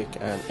Chadwick,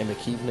 and Emma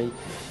Keaveney.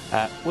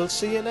 We'll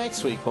see you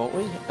next week, won't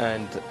we?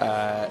 And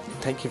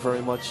thank you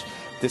very much.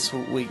 This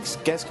week's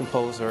guest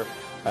composer,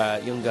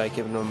 young guy,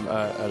 giving him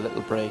a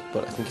little break,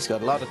 but I think he's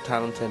got a lot of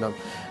talent in him,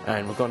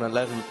 and we're going to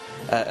let him.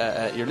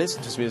 You're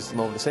listening to his music at the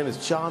moment, the same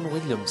as John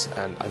Williams,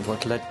 and I'm going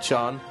to let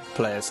John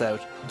play us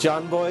out.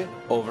 John boy,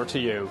 over to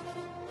you.